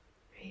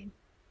 Right?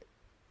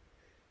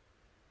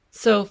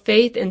 So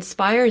faith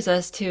inspires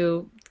us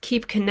to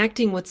keep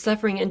connecting with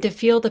suffering and to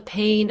feel the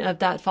pain of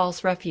that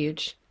false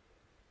refuge.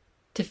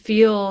 To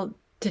feel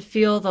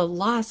the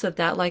loss of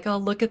that, like, oh,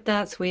 look at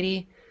that,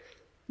 sweetie.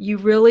 You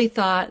really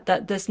thought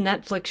that this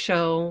Netflix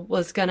show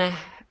was gonna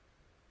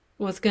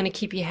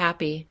keep you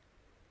happy.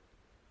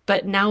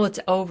 But now it's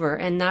over,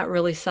 and that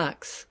really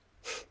sucks.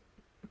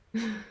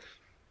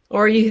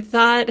 Or you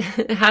thought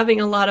having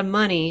a lot of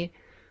money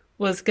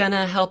was going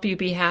to help you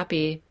be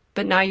happy,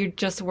 but now you're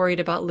just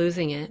worried about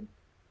losing it,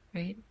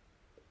 right?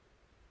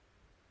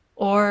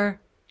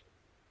 Or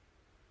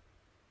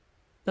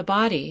the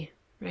body,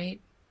 right?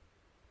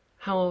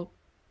 How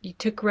you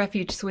took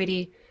refuge,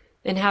 sweetie,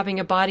 in having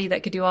a body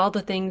that could do all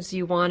the things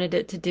you wanted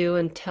it to do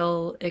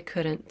until it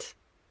couldn't.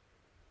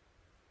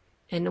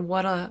 And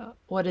what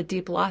a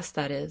deep loss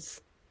that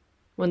is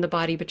when the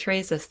body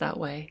betrays us that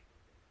way.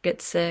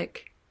 Gets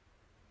sick,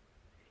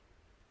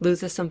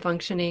 loses some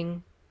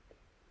functioning.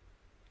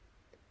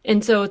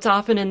 And so it's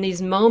often in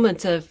these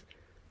moments of,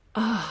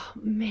 oh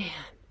man,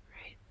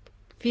 right?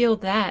 Feel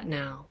that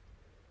now.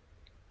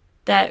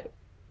 That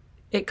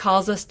it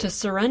calls us to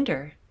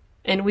surrender.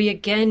 And we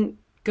again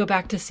go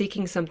back to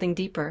seeking something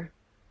deeper.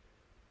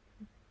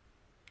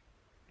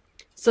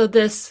 So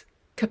this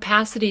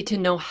capacity to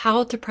know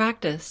how to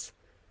practice,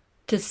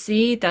 to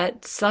see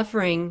that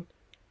suffering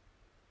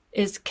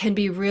can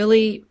be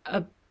really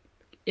like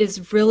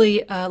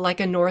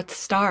a North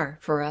Star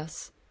for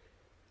us.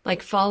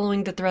 like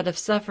following the thread of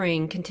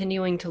suffering,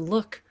 continuing to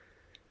look,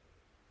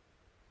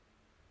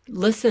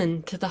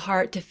 listen to the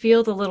heart, to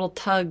feel the little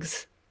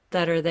tugs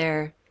that are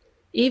there.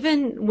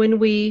 Even when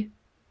we,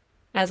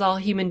 as all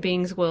human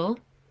beings will,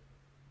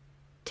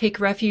 take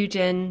refuge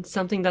in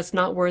something that's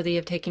not worthy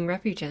of taking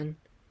refuge in,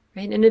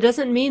 right? And it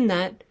doesn't mean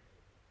that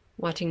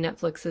watching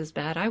Netflix is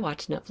bad. I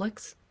watch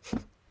Netflix. It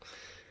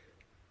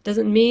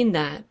doesn't mean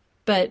that.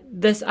 But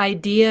this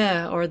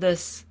idea or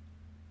this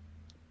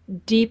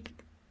deep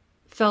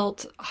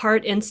felt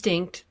heart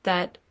instinct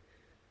that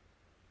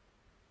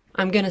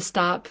I'm going to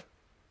stop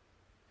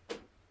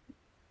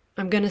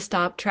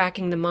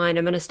tracking the mind.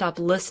 I'm going to stop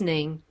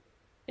listening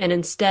and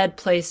instead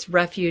place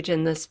refuge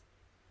in this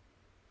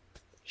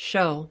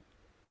show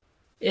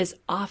is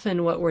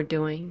often what we're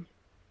doing.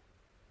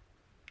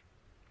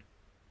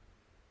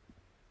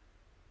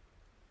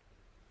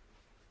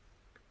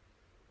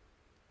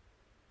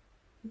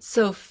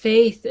 So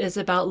faith is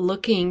about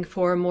looking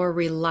for a more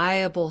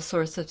reliable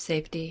source of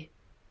safety.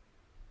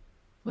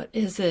 What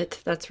is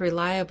it that's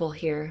reliable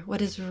here?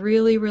 What is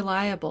really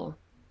reliable?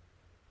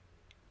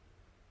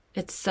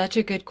 It's such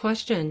a good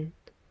question.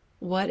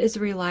 What is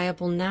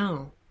reliable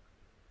now?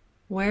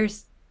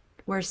 Where's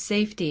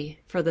safety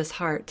for this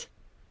heart?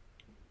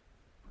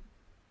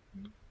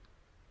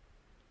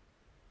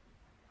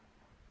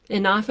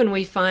 And often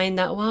we find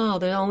that, wow,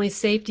 the only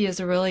safety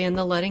is really in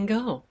the letting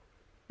go.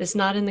 It's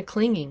not in the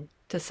clinging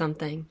to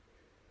something.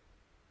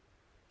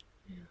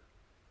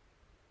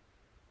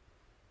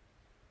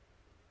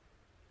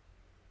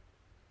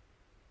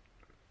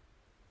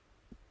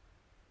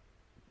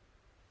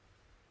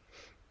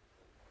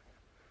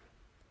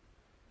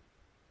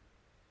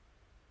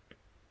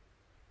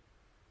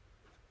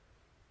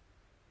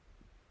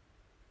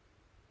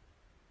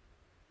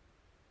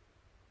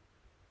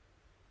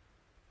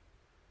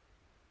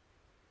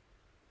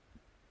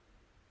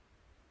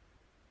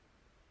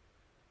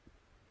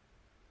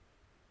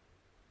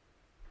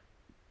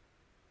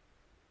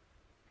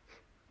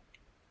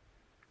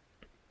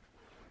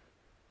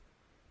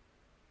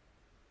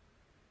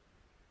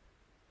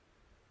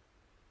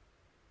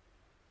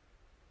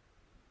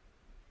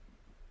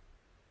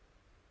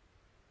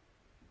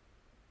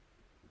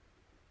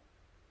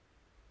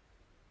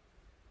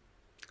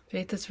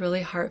 Faith is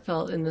really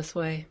heartfelt in this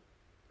way.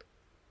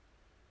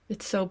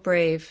 It's so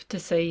brave to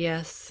say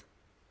yes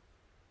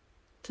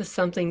to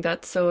something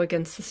that's so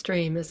against the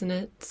stream, isn't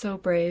it? So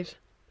brave.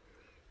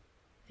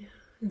 Yeah.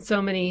 And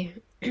so many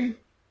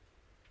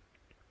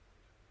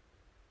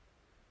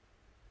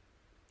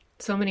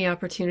so many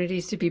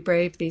opportunities to be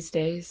brave these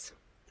days.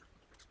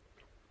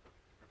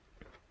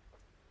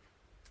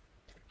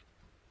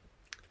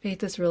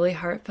 Faith is really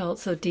heartfelt,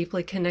 so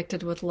deeply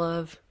connected with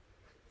love.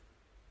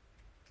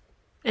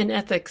 And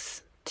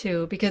ethics,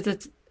 too, because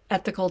it's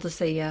ethical to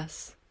say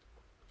yes.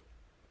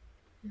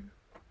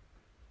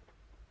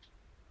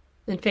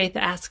 And faith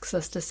asks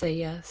us to say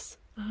yes.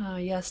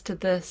 Yes to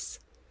this.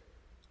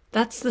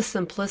 That's the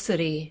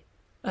simplicity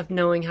of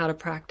knowing how to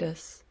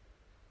practice.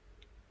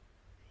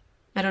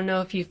 I don't know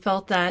if you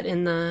felt that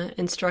in the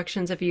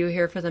instructions of you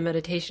here for the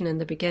meditation in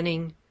the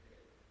beginning,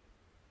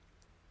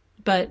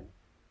 but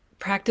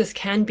practice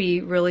can be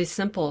really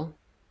simple.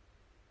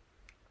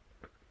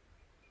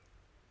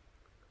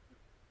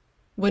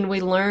 When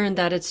we learn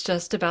that it's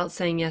just about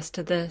saying yes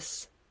to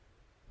this.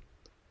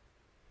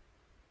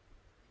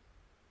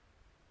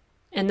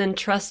 And then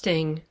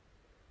trusting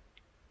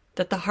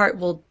that the heart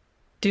will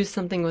do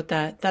something with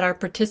that our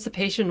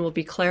participation will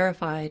be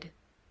clarified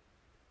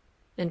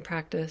in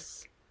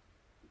practice.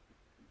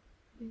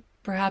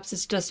 Perhaps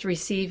it's just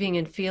receiving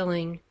and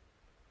feeling,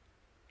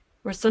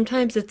 or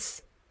sometimes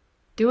it's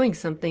doing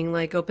something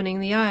like opening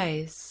the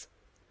eyes,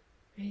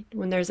 right?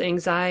 When there's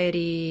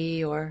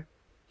anxiety or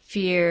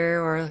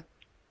fear or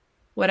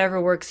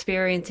whatever we're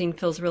experiencing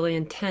feels really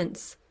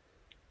intense,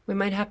 we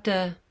might have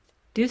to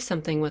do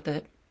something with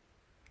it.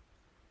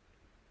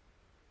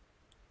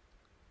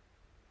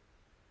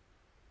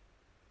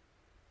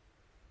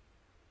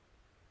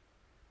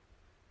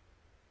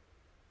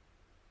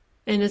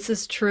 And this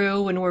is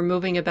true when we're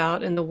moving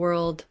about in the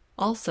world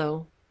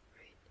also.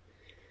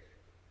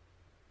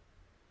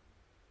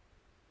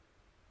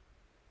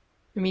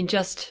 I mean,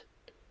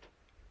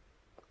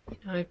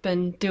 I've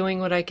been doing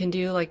what I can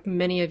do, like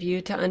many of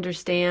you, to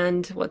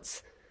understand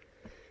what's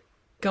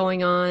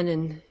going on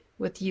and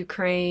with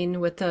Ukraine,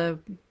 with the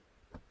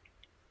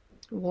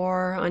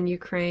war on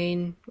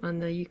Ukraine, on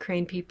the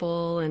Ukraine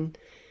people, and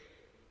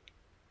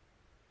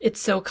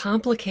it's so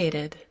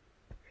complicated.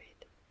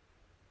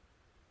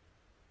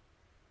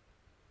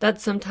 That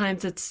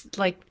sometimes it's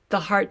like the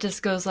heart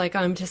just goes like,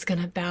 I'm just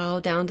going to bow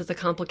down to the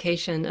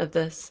complication of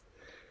this.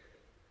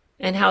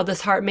 And how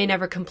this heart may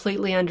never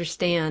completely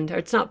understand, or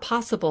it's not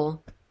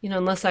possible,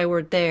 unless I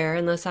were there,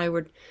 unless I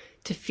were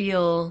to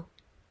feel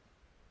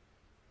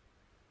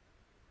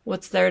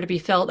what's there to be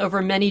felt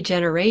over many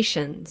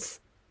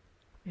generations.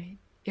 Right?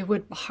 It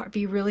would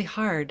be really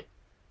hard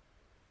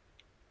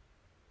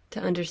to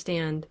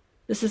understand.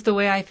 This is the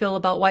way I feel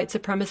about white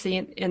supremacy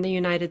in the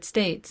United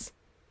States.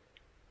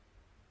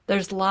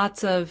 There's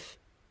lots of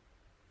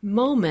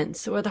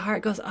moments where the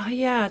heart goes, oh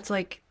yeah, it's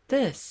like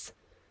this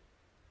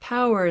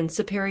power and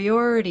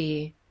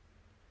superiority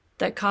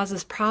that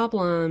causes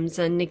problems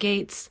and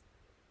negates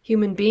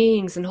human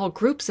beings and whole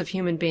groups of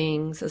human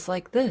beings is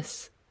like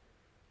this.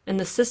 And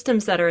the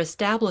systems that are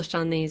established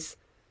on these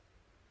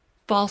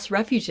false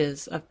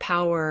refuges of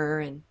power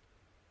and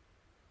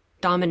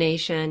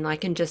domination, we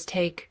can just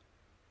take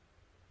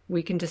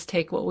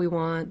what we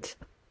want,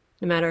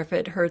 no matter if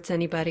it hurts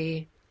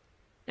anybody.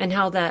 And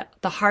how that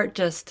the heart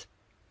just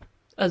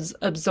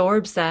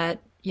absorbs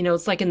that,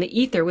 it's like in the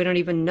ether, we don't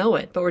even know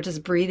it, but we're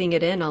just breathing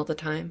it in all the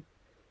time.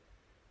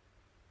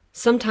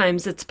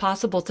 Sometimes it's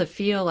possible to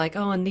feel like,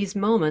 oh, in these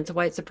moments,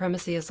 white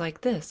supremacy is like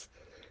this.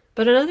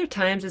 But in other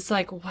times, it's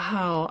like,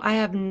 wow, I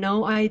have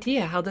no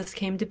idea how this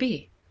came to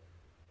be.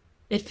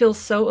 It feels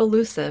so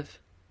elusive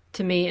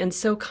to me and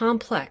so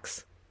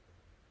complex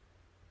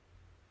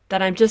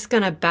that I'm just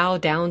going to bow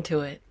down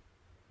to it,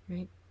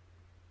 right?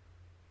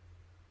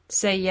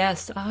 Say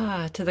yes,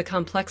 to the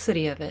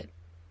complexity of it.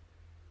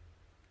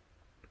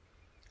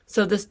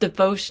 So this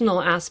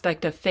devotional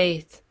aspect of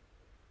faith,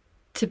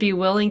 to be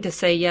willing to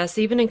say yes,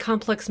 even in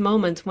complex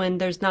moments when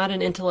there's not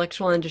an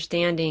intellectual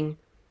understanding,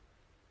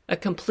 a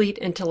complete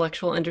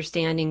intellectual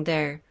understanding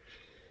there.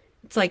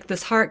 It's like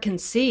this heart can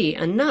see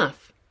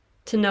enough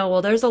to know,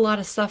 well, there's a lot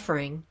of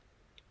suffering,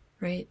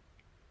 right?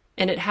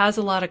 And it has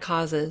a lot of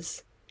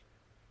causes.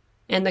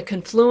 And the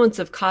confluence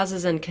of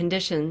causes and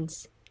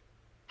conditions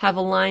have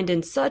aligned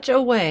in such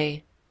a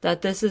way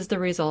that this is the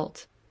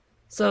result.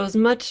 So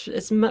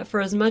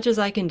for as much as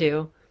I can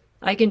do,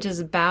 I can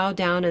just bow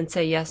down and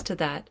say yes to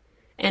that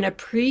and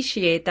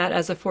appreciate that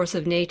as a force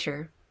of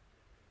nature,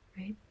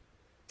 right?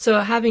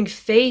 So having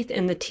faith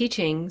in the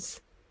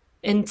teachings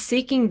and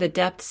seeking the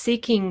depth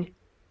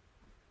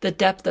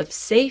of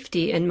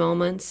safety in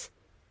moments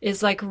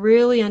is like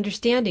really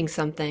understanding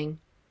something,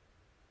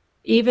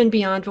 even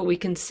beyond what we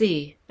can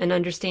see and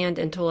understand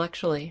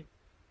intellectually,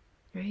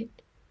 right?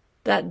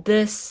 That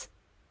this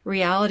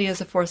reality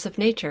is a force of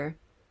nature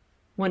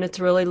when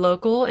it's really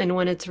local and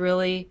when it's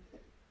really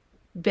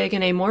big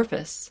and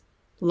amorphous.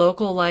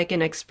 Local, like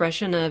an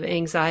expression of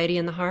anxiety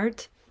in the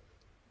heart,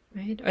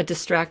 right? A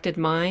distracted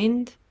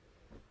mind,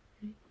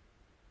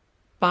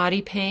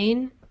 body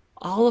pain,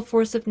 all a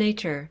force of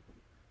nature.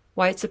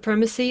 White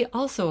supremacy,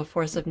 also a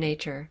force of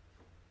nature.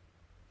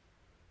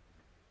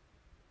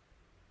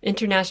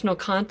 International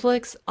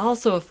conflicts,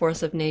 also a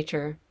force of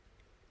nature.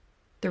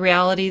 The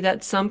reality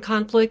that some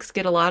conflicts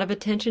get a lot of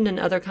attention and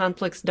other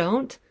conflicts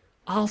don't,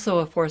 also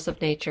a force of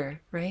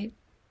nature, right?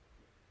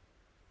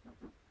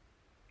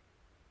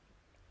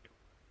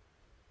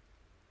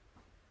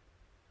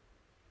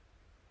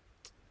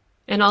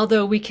 And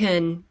although we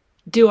can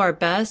do our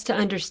best to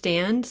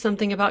understand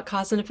something about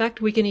cause and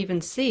effect, we can even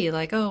see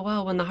like, oh,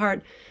 well, when the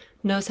heart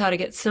knows how to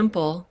get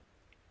simple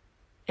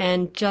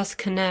and just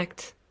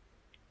connect,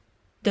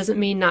 doesn't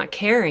mean not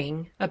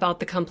caring about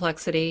the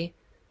complexity,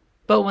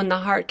 but when the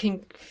heart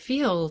can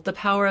feel the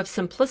power of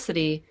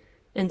simplicity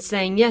and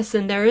saying yes,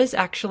 and there is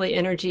actually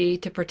energy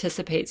to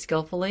participate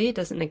skillfully, it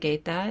doesn't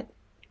negate that.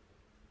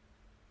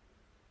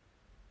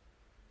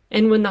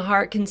 And when the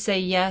heart can say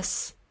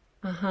yes,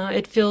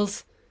 it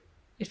feels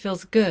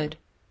good.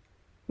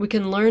 We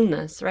can learn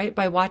this, right?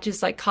 By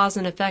watches like cause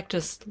and effect,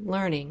 just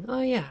learning.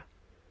 Oh yeah.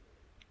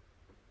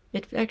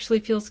 It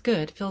actually feels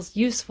good. It feels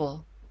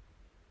useful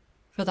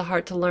for the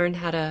heart to learn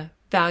how to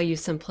value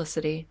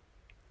simplicity.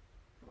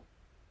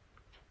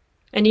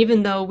 And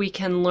even though we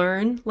can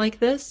learn like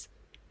this,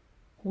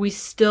 we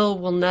still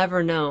will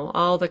never know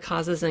all the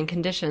causes and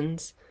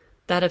conditions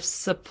that have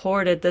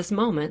supported this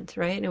moment,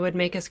 right? And it would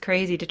make us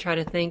crazy to try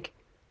to think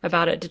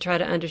about it, to try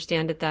to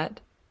understand it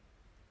that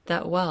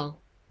well.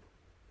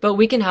 But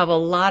we can have a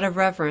lot of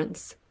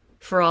reverence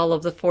for all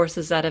of the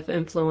forces that have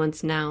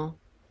influenced now,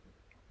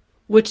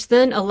 which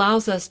then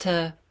allows us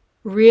to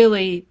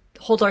really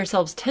hold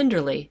ourselves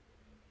tenderly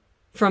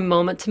from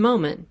moment to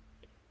moment.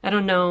 I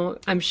don't know,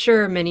 I'm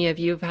sure many of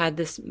you have had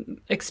this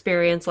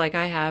experience like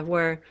I have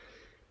where,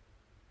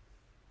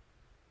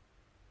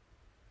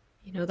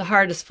 the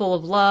heart is full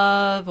of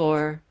love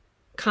or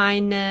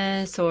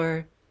kindness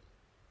or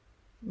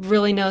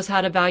really knows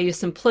how to value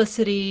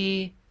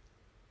simplicity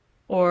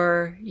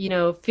or,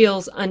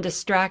 feels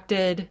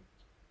undistracted.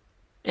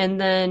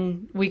 And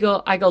then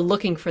I go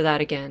looking for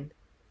that again.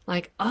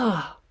 Like,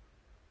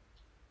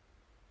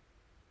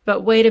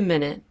 but wait a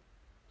minute.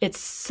 It's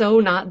so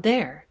not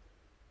there.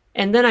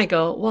 And then I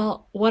go,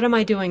 well, what am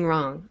I doing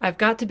wrong? I've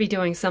got to be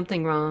doing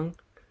something wrong,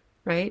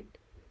 right?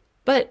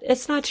 But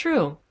it's not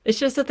true. It's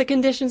just that the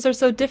conditions are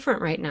so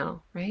different right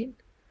now, right?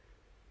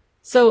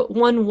 So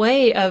one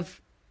way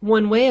of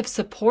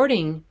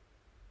supporting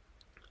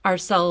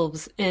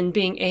ourselves in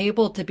being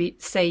able to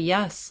say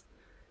yes,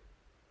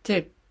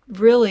 to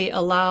really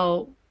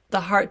allow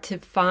the heart to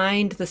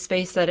find the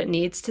space that it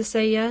needs to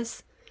say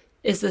yes,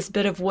 is this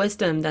bit of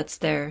wisdom that's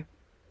there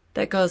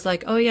that goes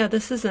like, oh yeah,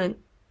 this isn't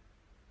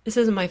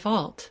my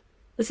fault.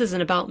 This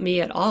isn't about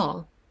me at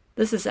all.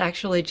 This is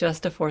actually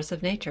just a force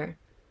of nature.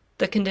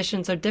 The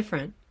conditions are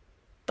different.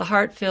 The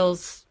heart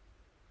feels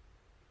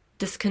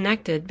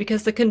disconnected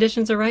because the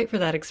conditions are right for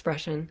that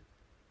expression.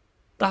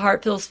 The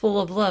heart feels full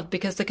of love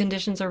because the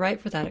conditions are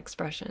right for that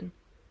expression.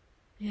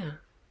 Yeah.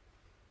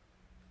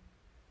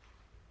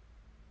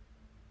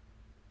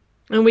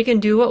 And we can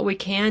do what we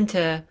can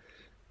to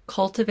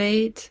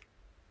cultivate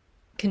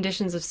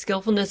conditions of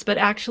skillfulness, but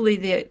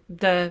actually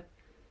the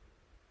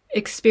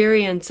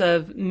experience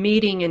of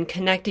meeting and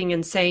connecting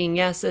and saying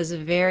yes is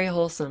very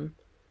wholesome.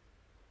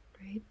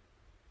 Right?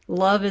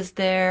 Love is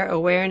there,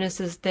 awareness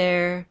is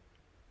there,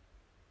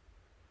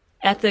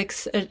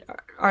 ethics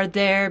are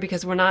there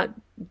because we're not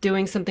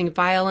doing something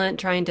violent,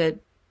 trying to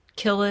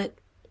kill it,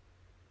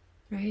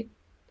 right?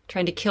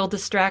 Trying to kill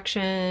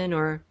distraction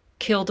or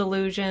kill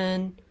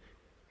delusion.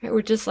 Right?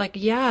 We're just like,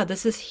 yeah,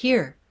 this is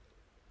here.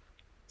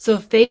 So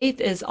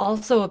faith is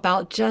also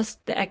about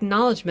just the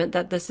acknowledgement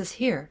that this is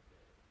here,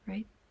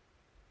 right?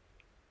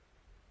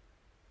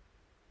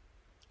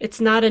 It's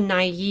not a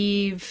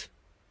naive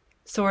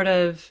sort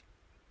of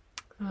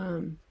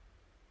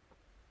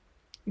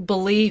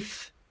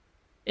belief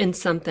in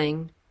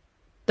something,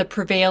 the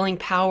prevailing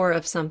power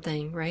of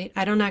something, right?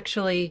 I don't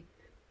actually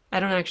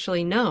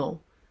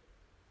know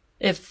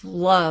if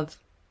love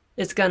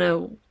is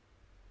gonna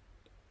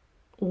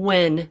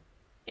win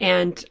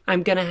and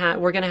we're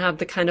gonna have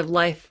the kind of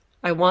life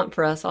I want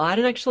for us all. I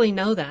don't actually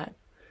know that.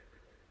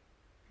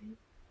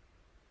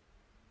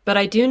 But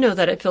I do know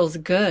that it feels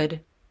good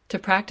to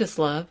practice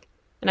love,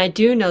 and I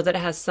do know that it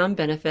has some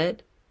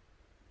benefit.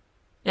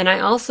 And I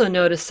also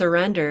know to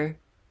surrender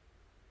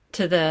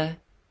to the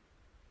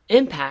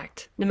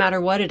impact, no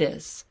matter what it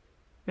is,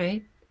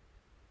 right?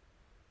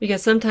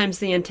 Because sometimes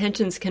the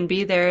intentions can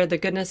be there, the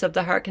goodness of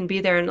the heart can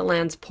be there, and it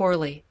lands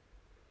poorly.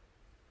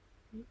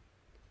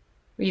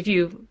 If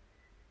you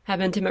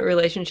have intimate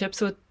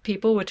relationships with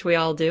people, which we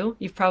all do,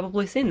 you've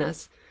probably seen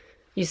this.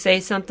 You say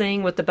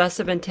something with the best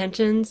of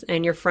intentions,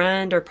 and your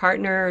friend or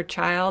partner or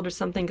child or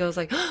something goes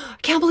like, oh,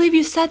 I can't believe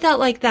you said that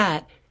like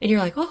that. And you're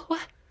like, oh,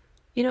 what?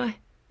 I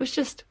was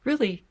just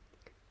really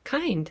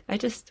kind. I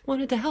just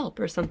wanted to help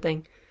or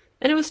something.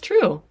 And it was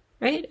true,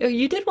 right?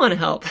 You did want to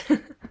help.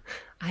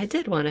 I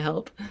did want to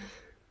help.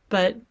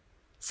 But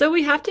so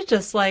we have to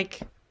just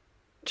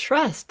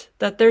trust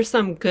that there's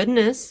some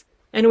goodness,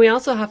 and we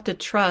also have to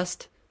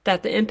trust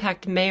that the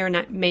impact may or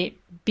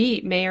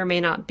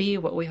may not be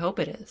what we hope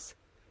it is.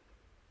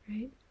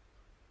 Right?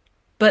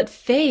 But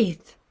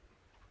faith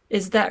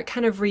is that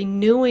kind of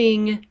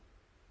renewing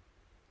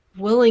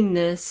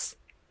willingness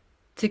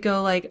to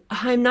go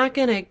I'm not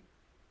going to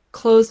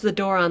close the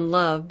door on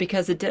love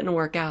because it didn't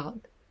work out.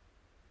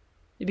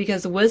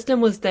 Because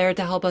wisdom was there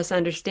to help us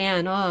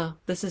understand, oh,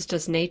 this is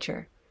just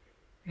nature,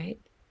 right?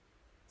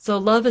 So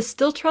love is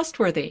still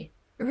trustworthy.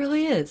 It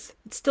really is.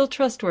 It's still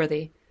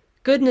trustworthy.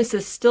 Goodness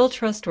is still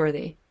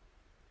trustworthy.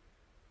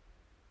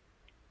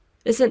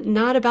 Isn't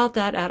not about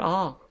that at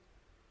all.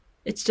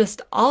 It's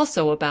just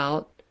also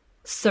about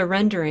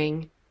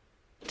surrendering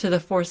to the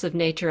force of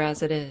nature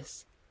as it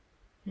is.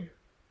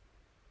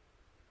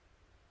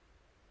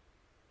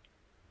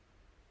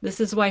 This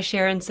is why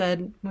Sharon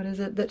said, what is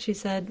it that she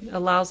said,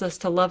 allows us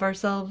to love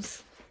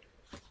ourselves?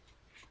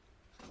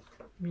 I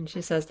mean,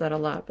 she says that a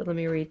lot, but let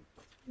me read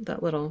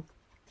that little.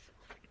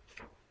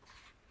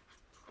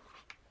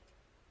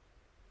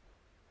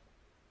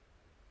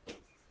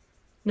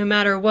 No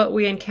matter what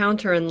we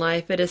encounter in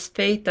life, it is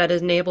faith that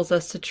enables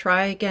us to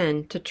try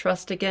again, to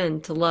trust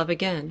again, to love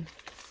again,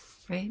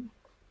 right?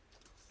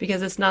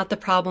 Because it's not the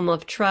problem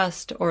of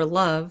trust or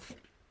love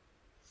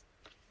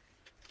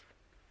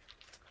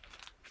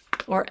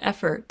or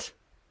effort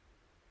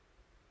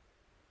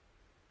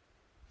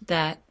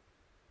that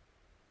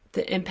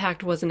the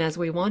impact wasn't as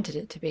we wanted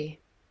it to be.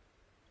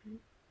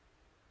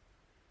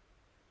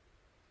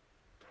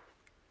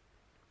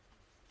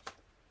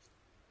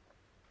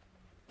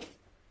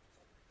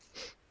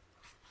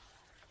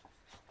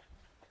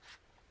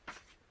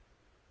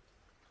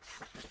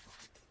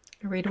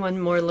 I'll read one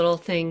more little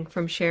thing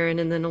from Sharon,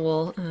 and then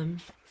we'll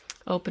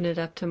open it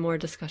up to more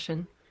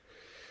discussion.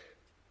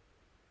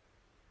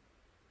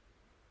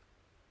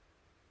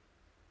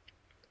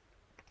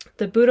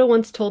 The Buddha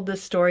once told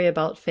this story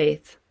about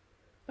faith.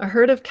 A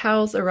herd of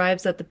cows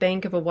arrives at the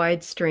bank of a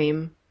wide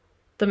stream.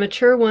 The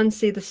mature ones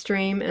see the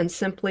stream and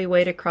simply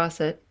wade across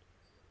it.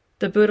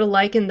 The Buddha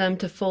likened them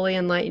to fully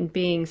enlightened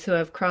beings who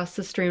have crossed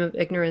the stream of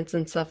ignorance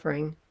and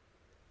suffering.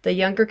 The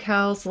younger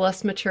cows,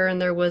 less mature in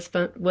their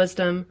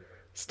wisdom,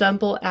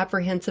 stumble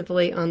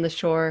apprehensively on the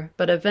shore,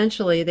 but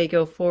eventually they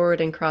go forward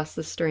and cross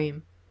the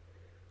stream.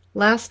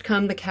 Last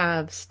come the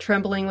calves,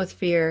 trembling with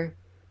fear,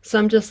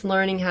 some just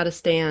learning how to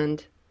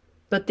stand.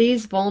 But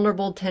these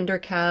vulnerable, tender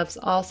calves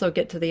also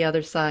get to the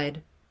other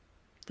side,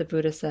 the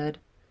Buddha said.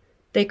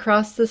 They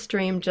cross the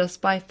stream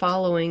just by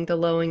following the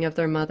lowing of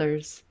their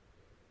mothers.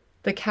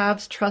 The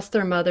calves trust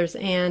their mothers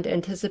and,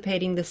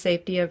 anticipating the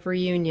safety of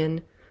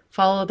reunion,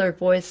 follow their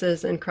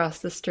voices and cross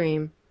the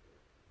stream.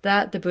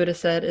 That, the Buddha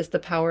said, is the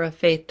power of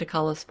faith to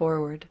call us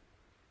forward.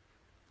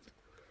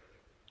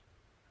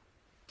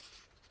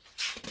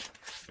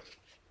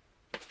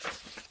 I'm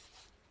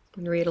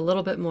going to read a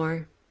little bit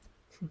more.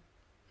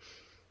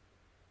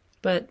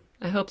 But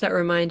I hope that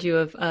reminds you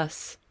of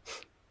us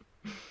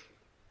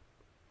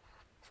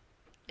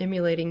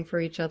emulating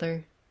for each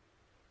other.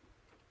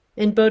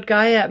 In Bodh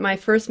Gaya at my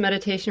first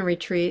meditation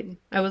retreat,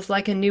 I was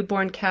like a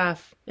newborn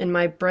calf in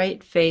my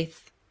bright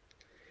faith,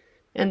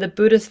 and the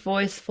Buddhist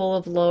voice full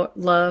of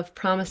love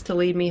promised to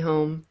lead me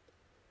home.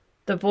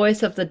 The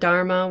voice of the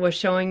Dharma was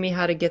showing me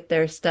how to get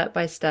there step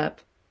by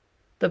step.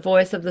 The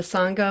voice of the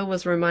Sangha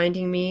was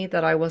reminding me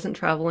that I wasn't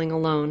traveling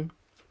alone.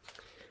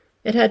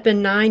 It had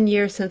been 9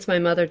 years since my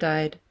mother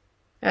died.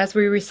 As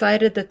we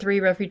recited the 3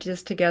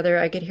 refuges together,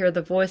 I could hear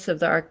the voice of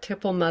the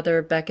archetypal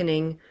mother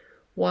beckoning,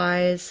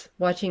 wise,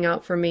 watching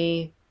out for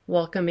me,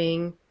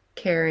 welcoming,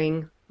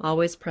 caring,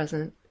 always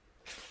present.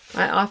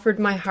 I offered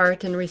my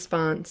heart in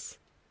response,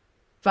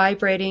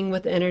 vibrating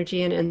with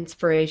energy and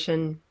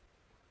inspiration.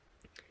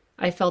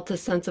 I felt a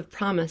sense of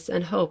promise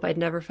and hope I'd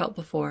never felt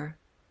before.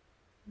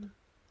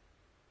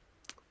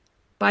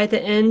 By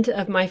the end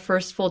of my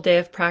first full day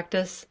of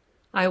practice,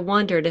 I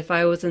wondered if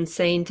I was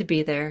insane to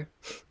be there.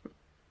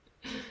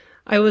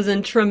 I was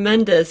in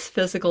tremendous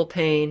physical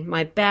pain.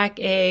 My back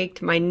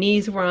ached, my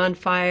knees were on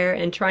fire,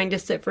 and trying to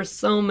sit for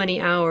so many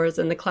hours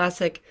in the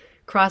classic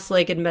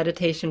cross-legged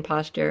meditation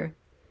posture.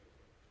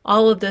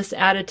 All of this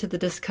added to the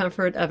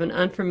discomfort of an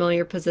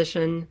unfamiliar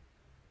position,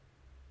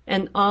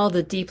 and all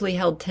the deeply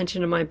held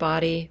tension in my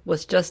body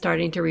was just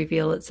starting to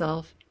reveal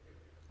itself.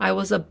 I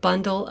was a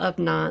bundle of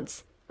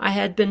knots. I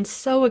had been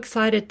so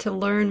excited to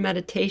learn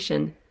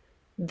meditation.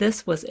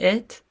 This was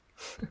it?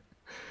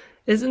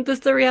 Isn't this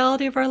the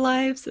reality of our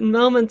lives? In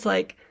moments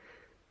like,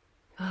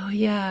 oh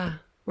yeah,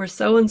 we're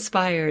so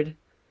inspired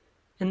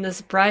in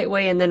this bright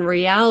way, and then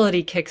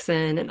reality kicks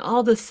in, and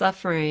all the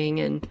suffering,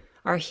 and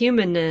our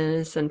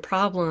humanness, and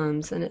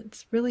problems, and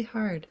it's really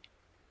hard.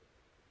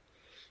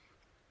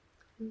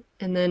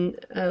 And then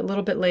a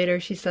little bit later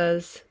she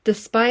says,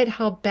 despite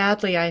how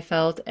badly I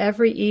felt,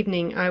 every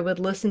evening I would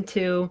listen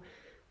to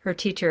her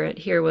teacher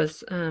here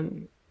was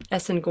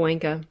Essen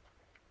Goenka.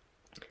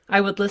 I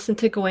would listen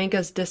to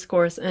Goenka's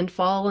discourse and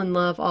fall in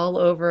love all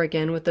over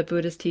again with the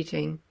Buddha's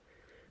teaching.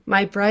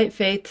 My bright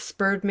faith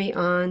spurred me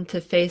on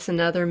to face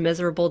another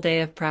miserable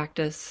day of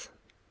practice.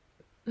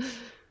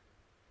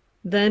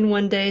 Then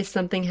one day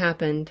something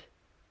happened.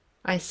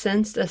 I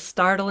sensed a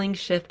startling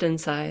shift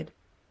inside.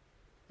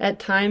 At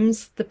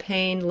times the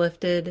pain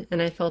lifted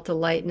and I felt a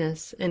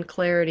lightness and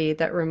clarity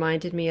that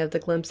reminded me of the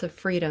glimpse of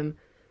freedom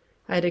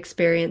I had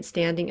experienced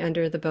standing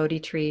under the Bodhi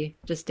tree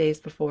just days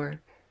before.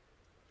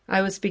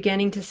 I was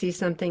beginning to see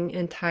something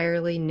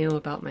entirely new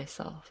about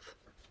myself.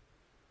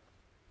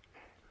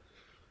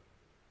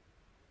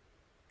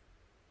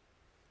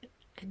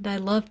 And I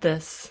love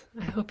this.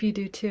 I hope you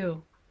do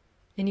too.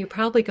 And you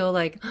probably go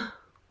like, oh,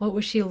 what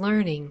was she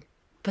learning?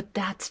 But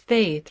that's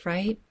faith,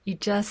 right? You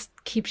just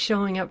keep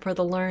showing up for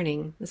the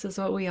learning. This is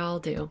what we all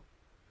do.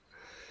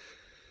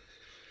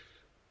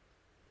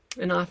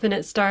 And often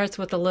it starts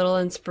with a little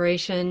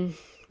inspiration.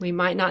 We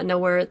might not know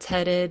where it's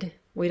headed.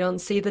 We don't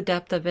see the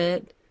depth of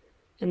it.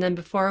 And then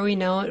before we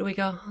know it, we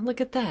go, oh, look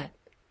at that.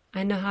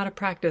 I know how to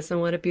practice, and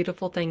what a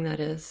beautiful thing that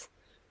is.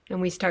 And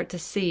we start to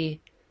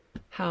see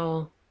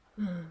how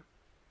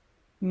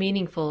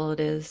meaningful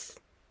it is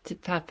to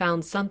have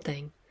found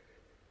something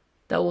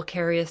that will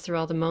carry us through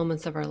all the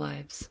moments of our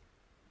lives.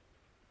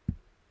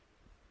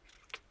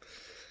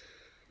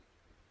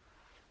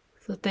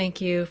 So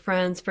thank you,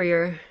 friends, for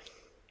your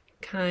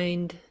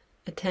kind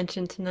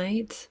attention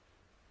tonight.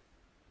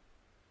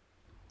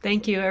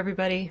 Thank you,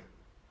 everybody.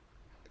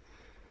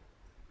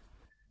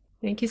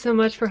 Thank you so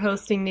much for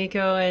hosting,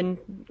 Nico, and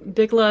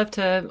big love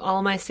to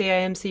all my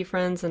CIMC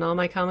friends and all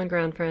my Common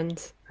Ground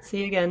friends. See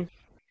you again.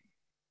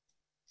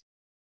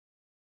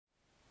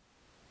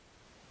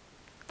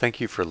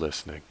 Thank you for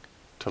listening.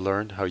 To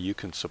learn how you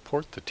can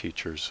support the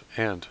teachers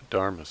and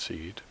Dharma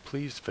Seed,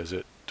 please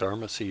visit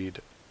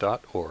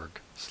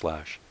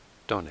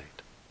dharmaseed.org/donate.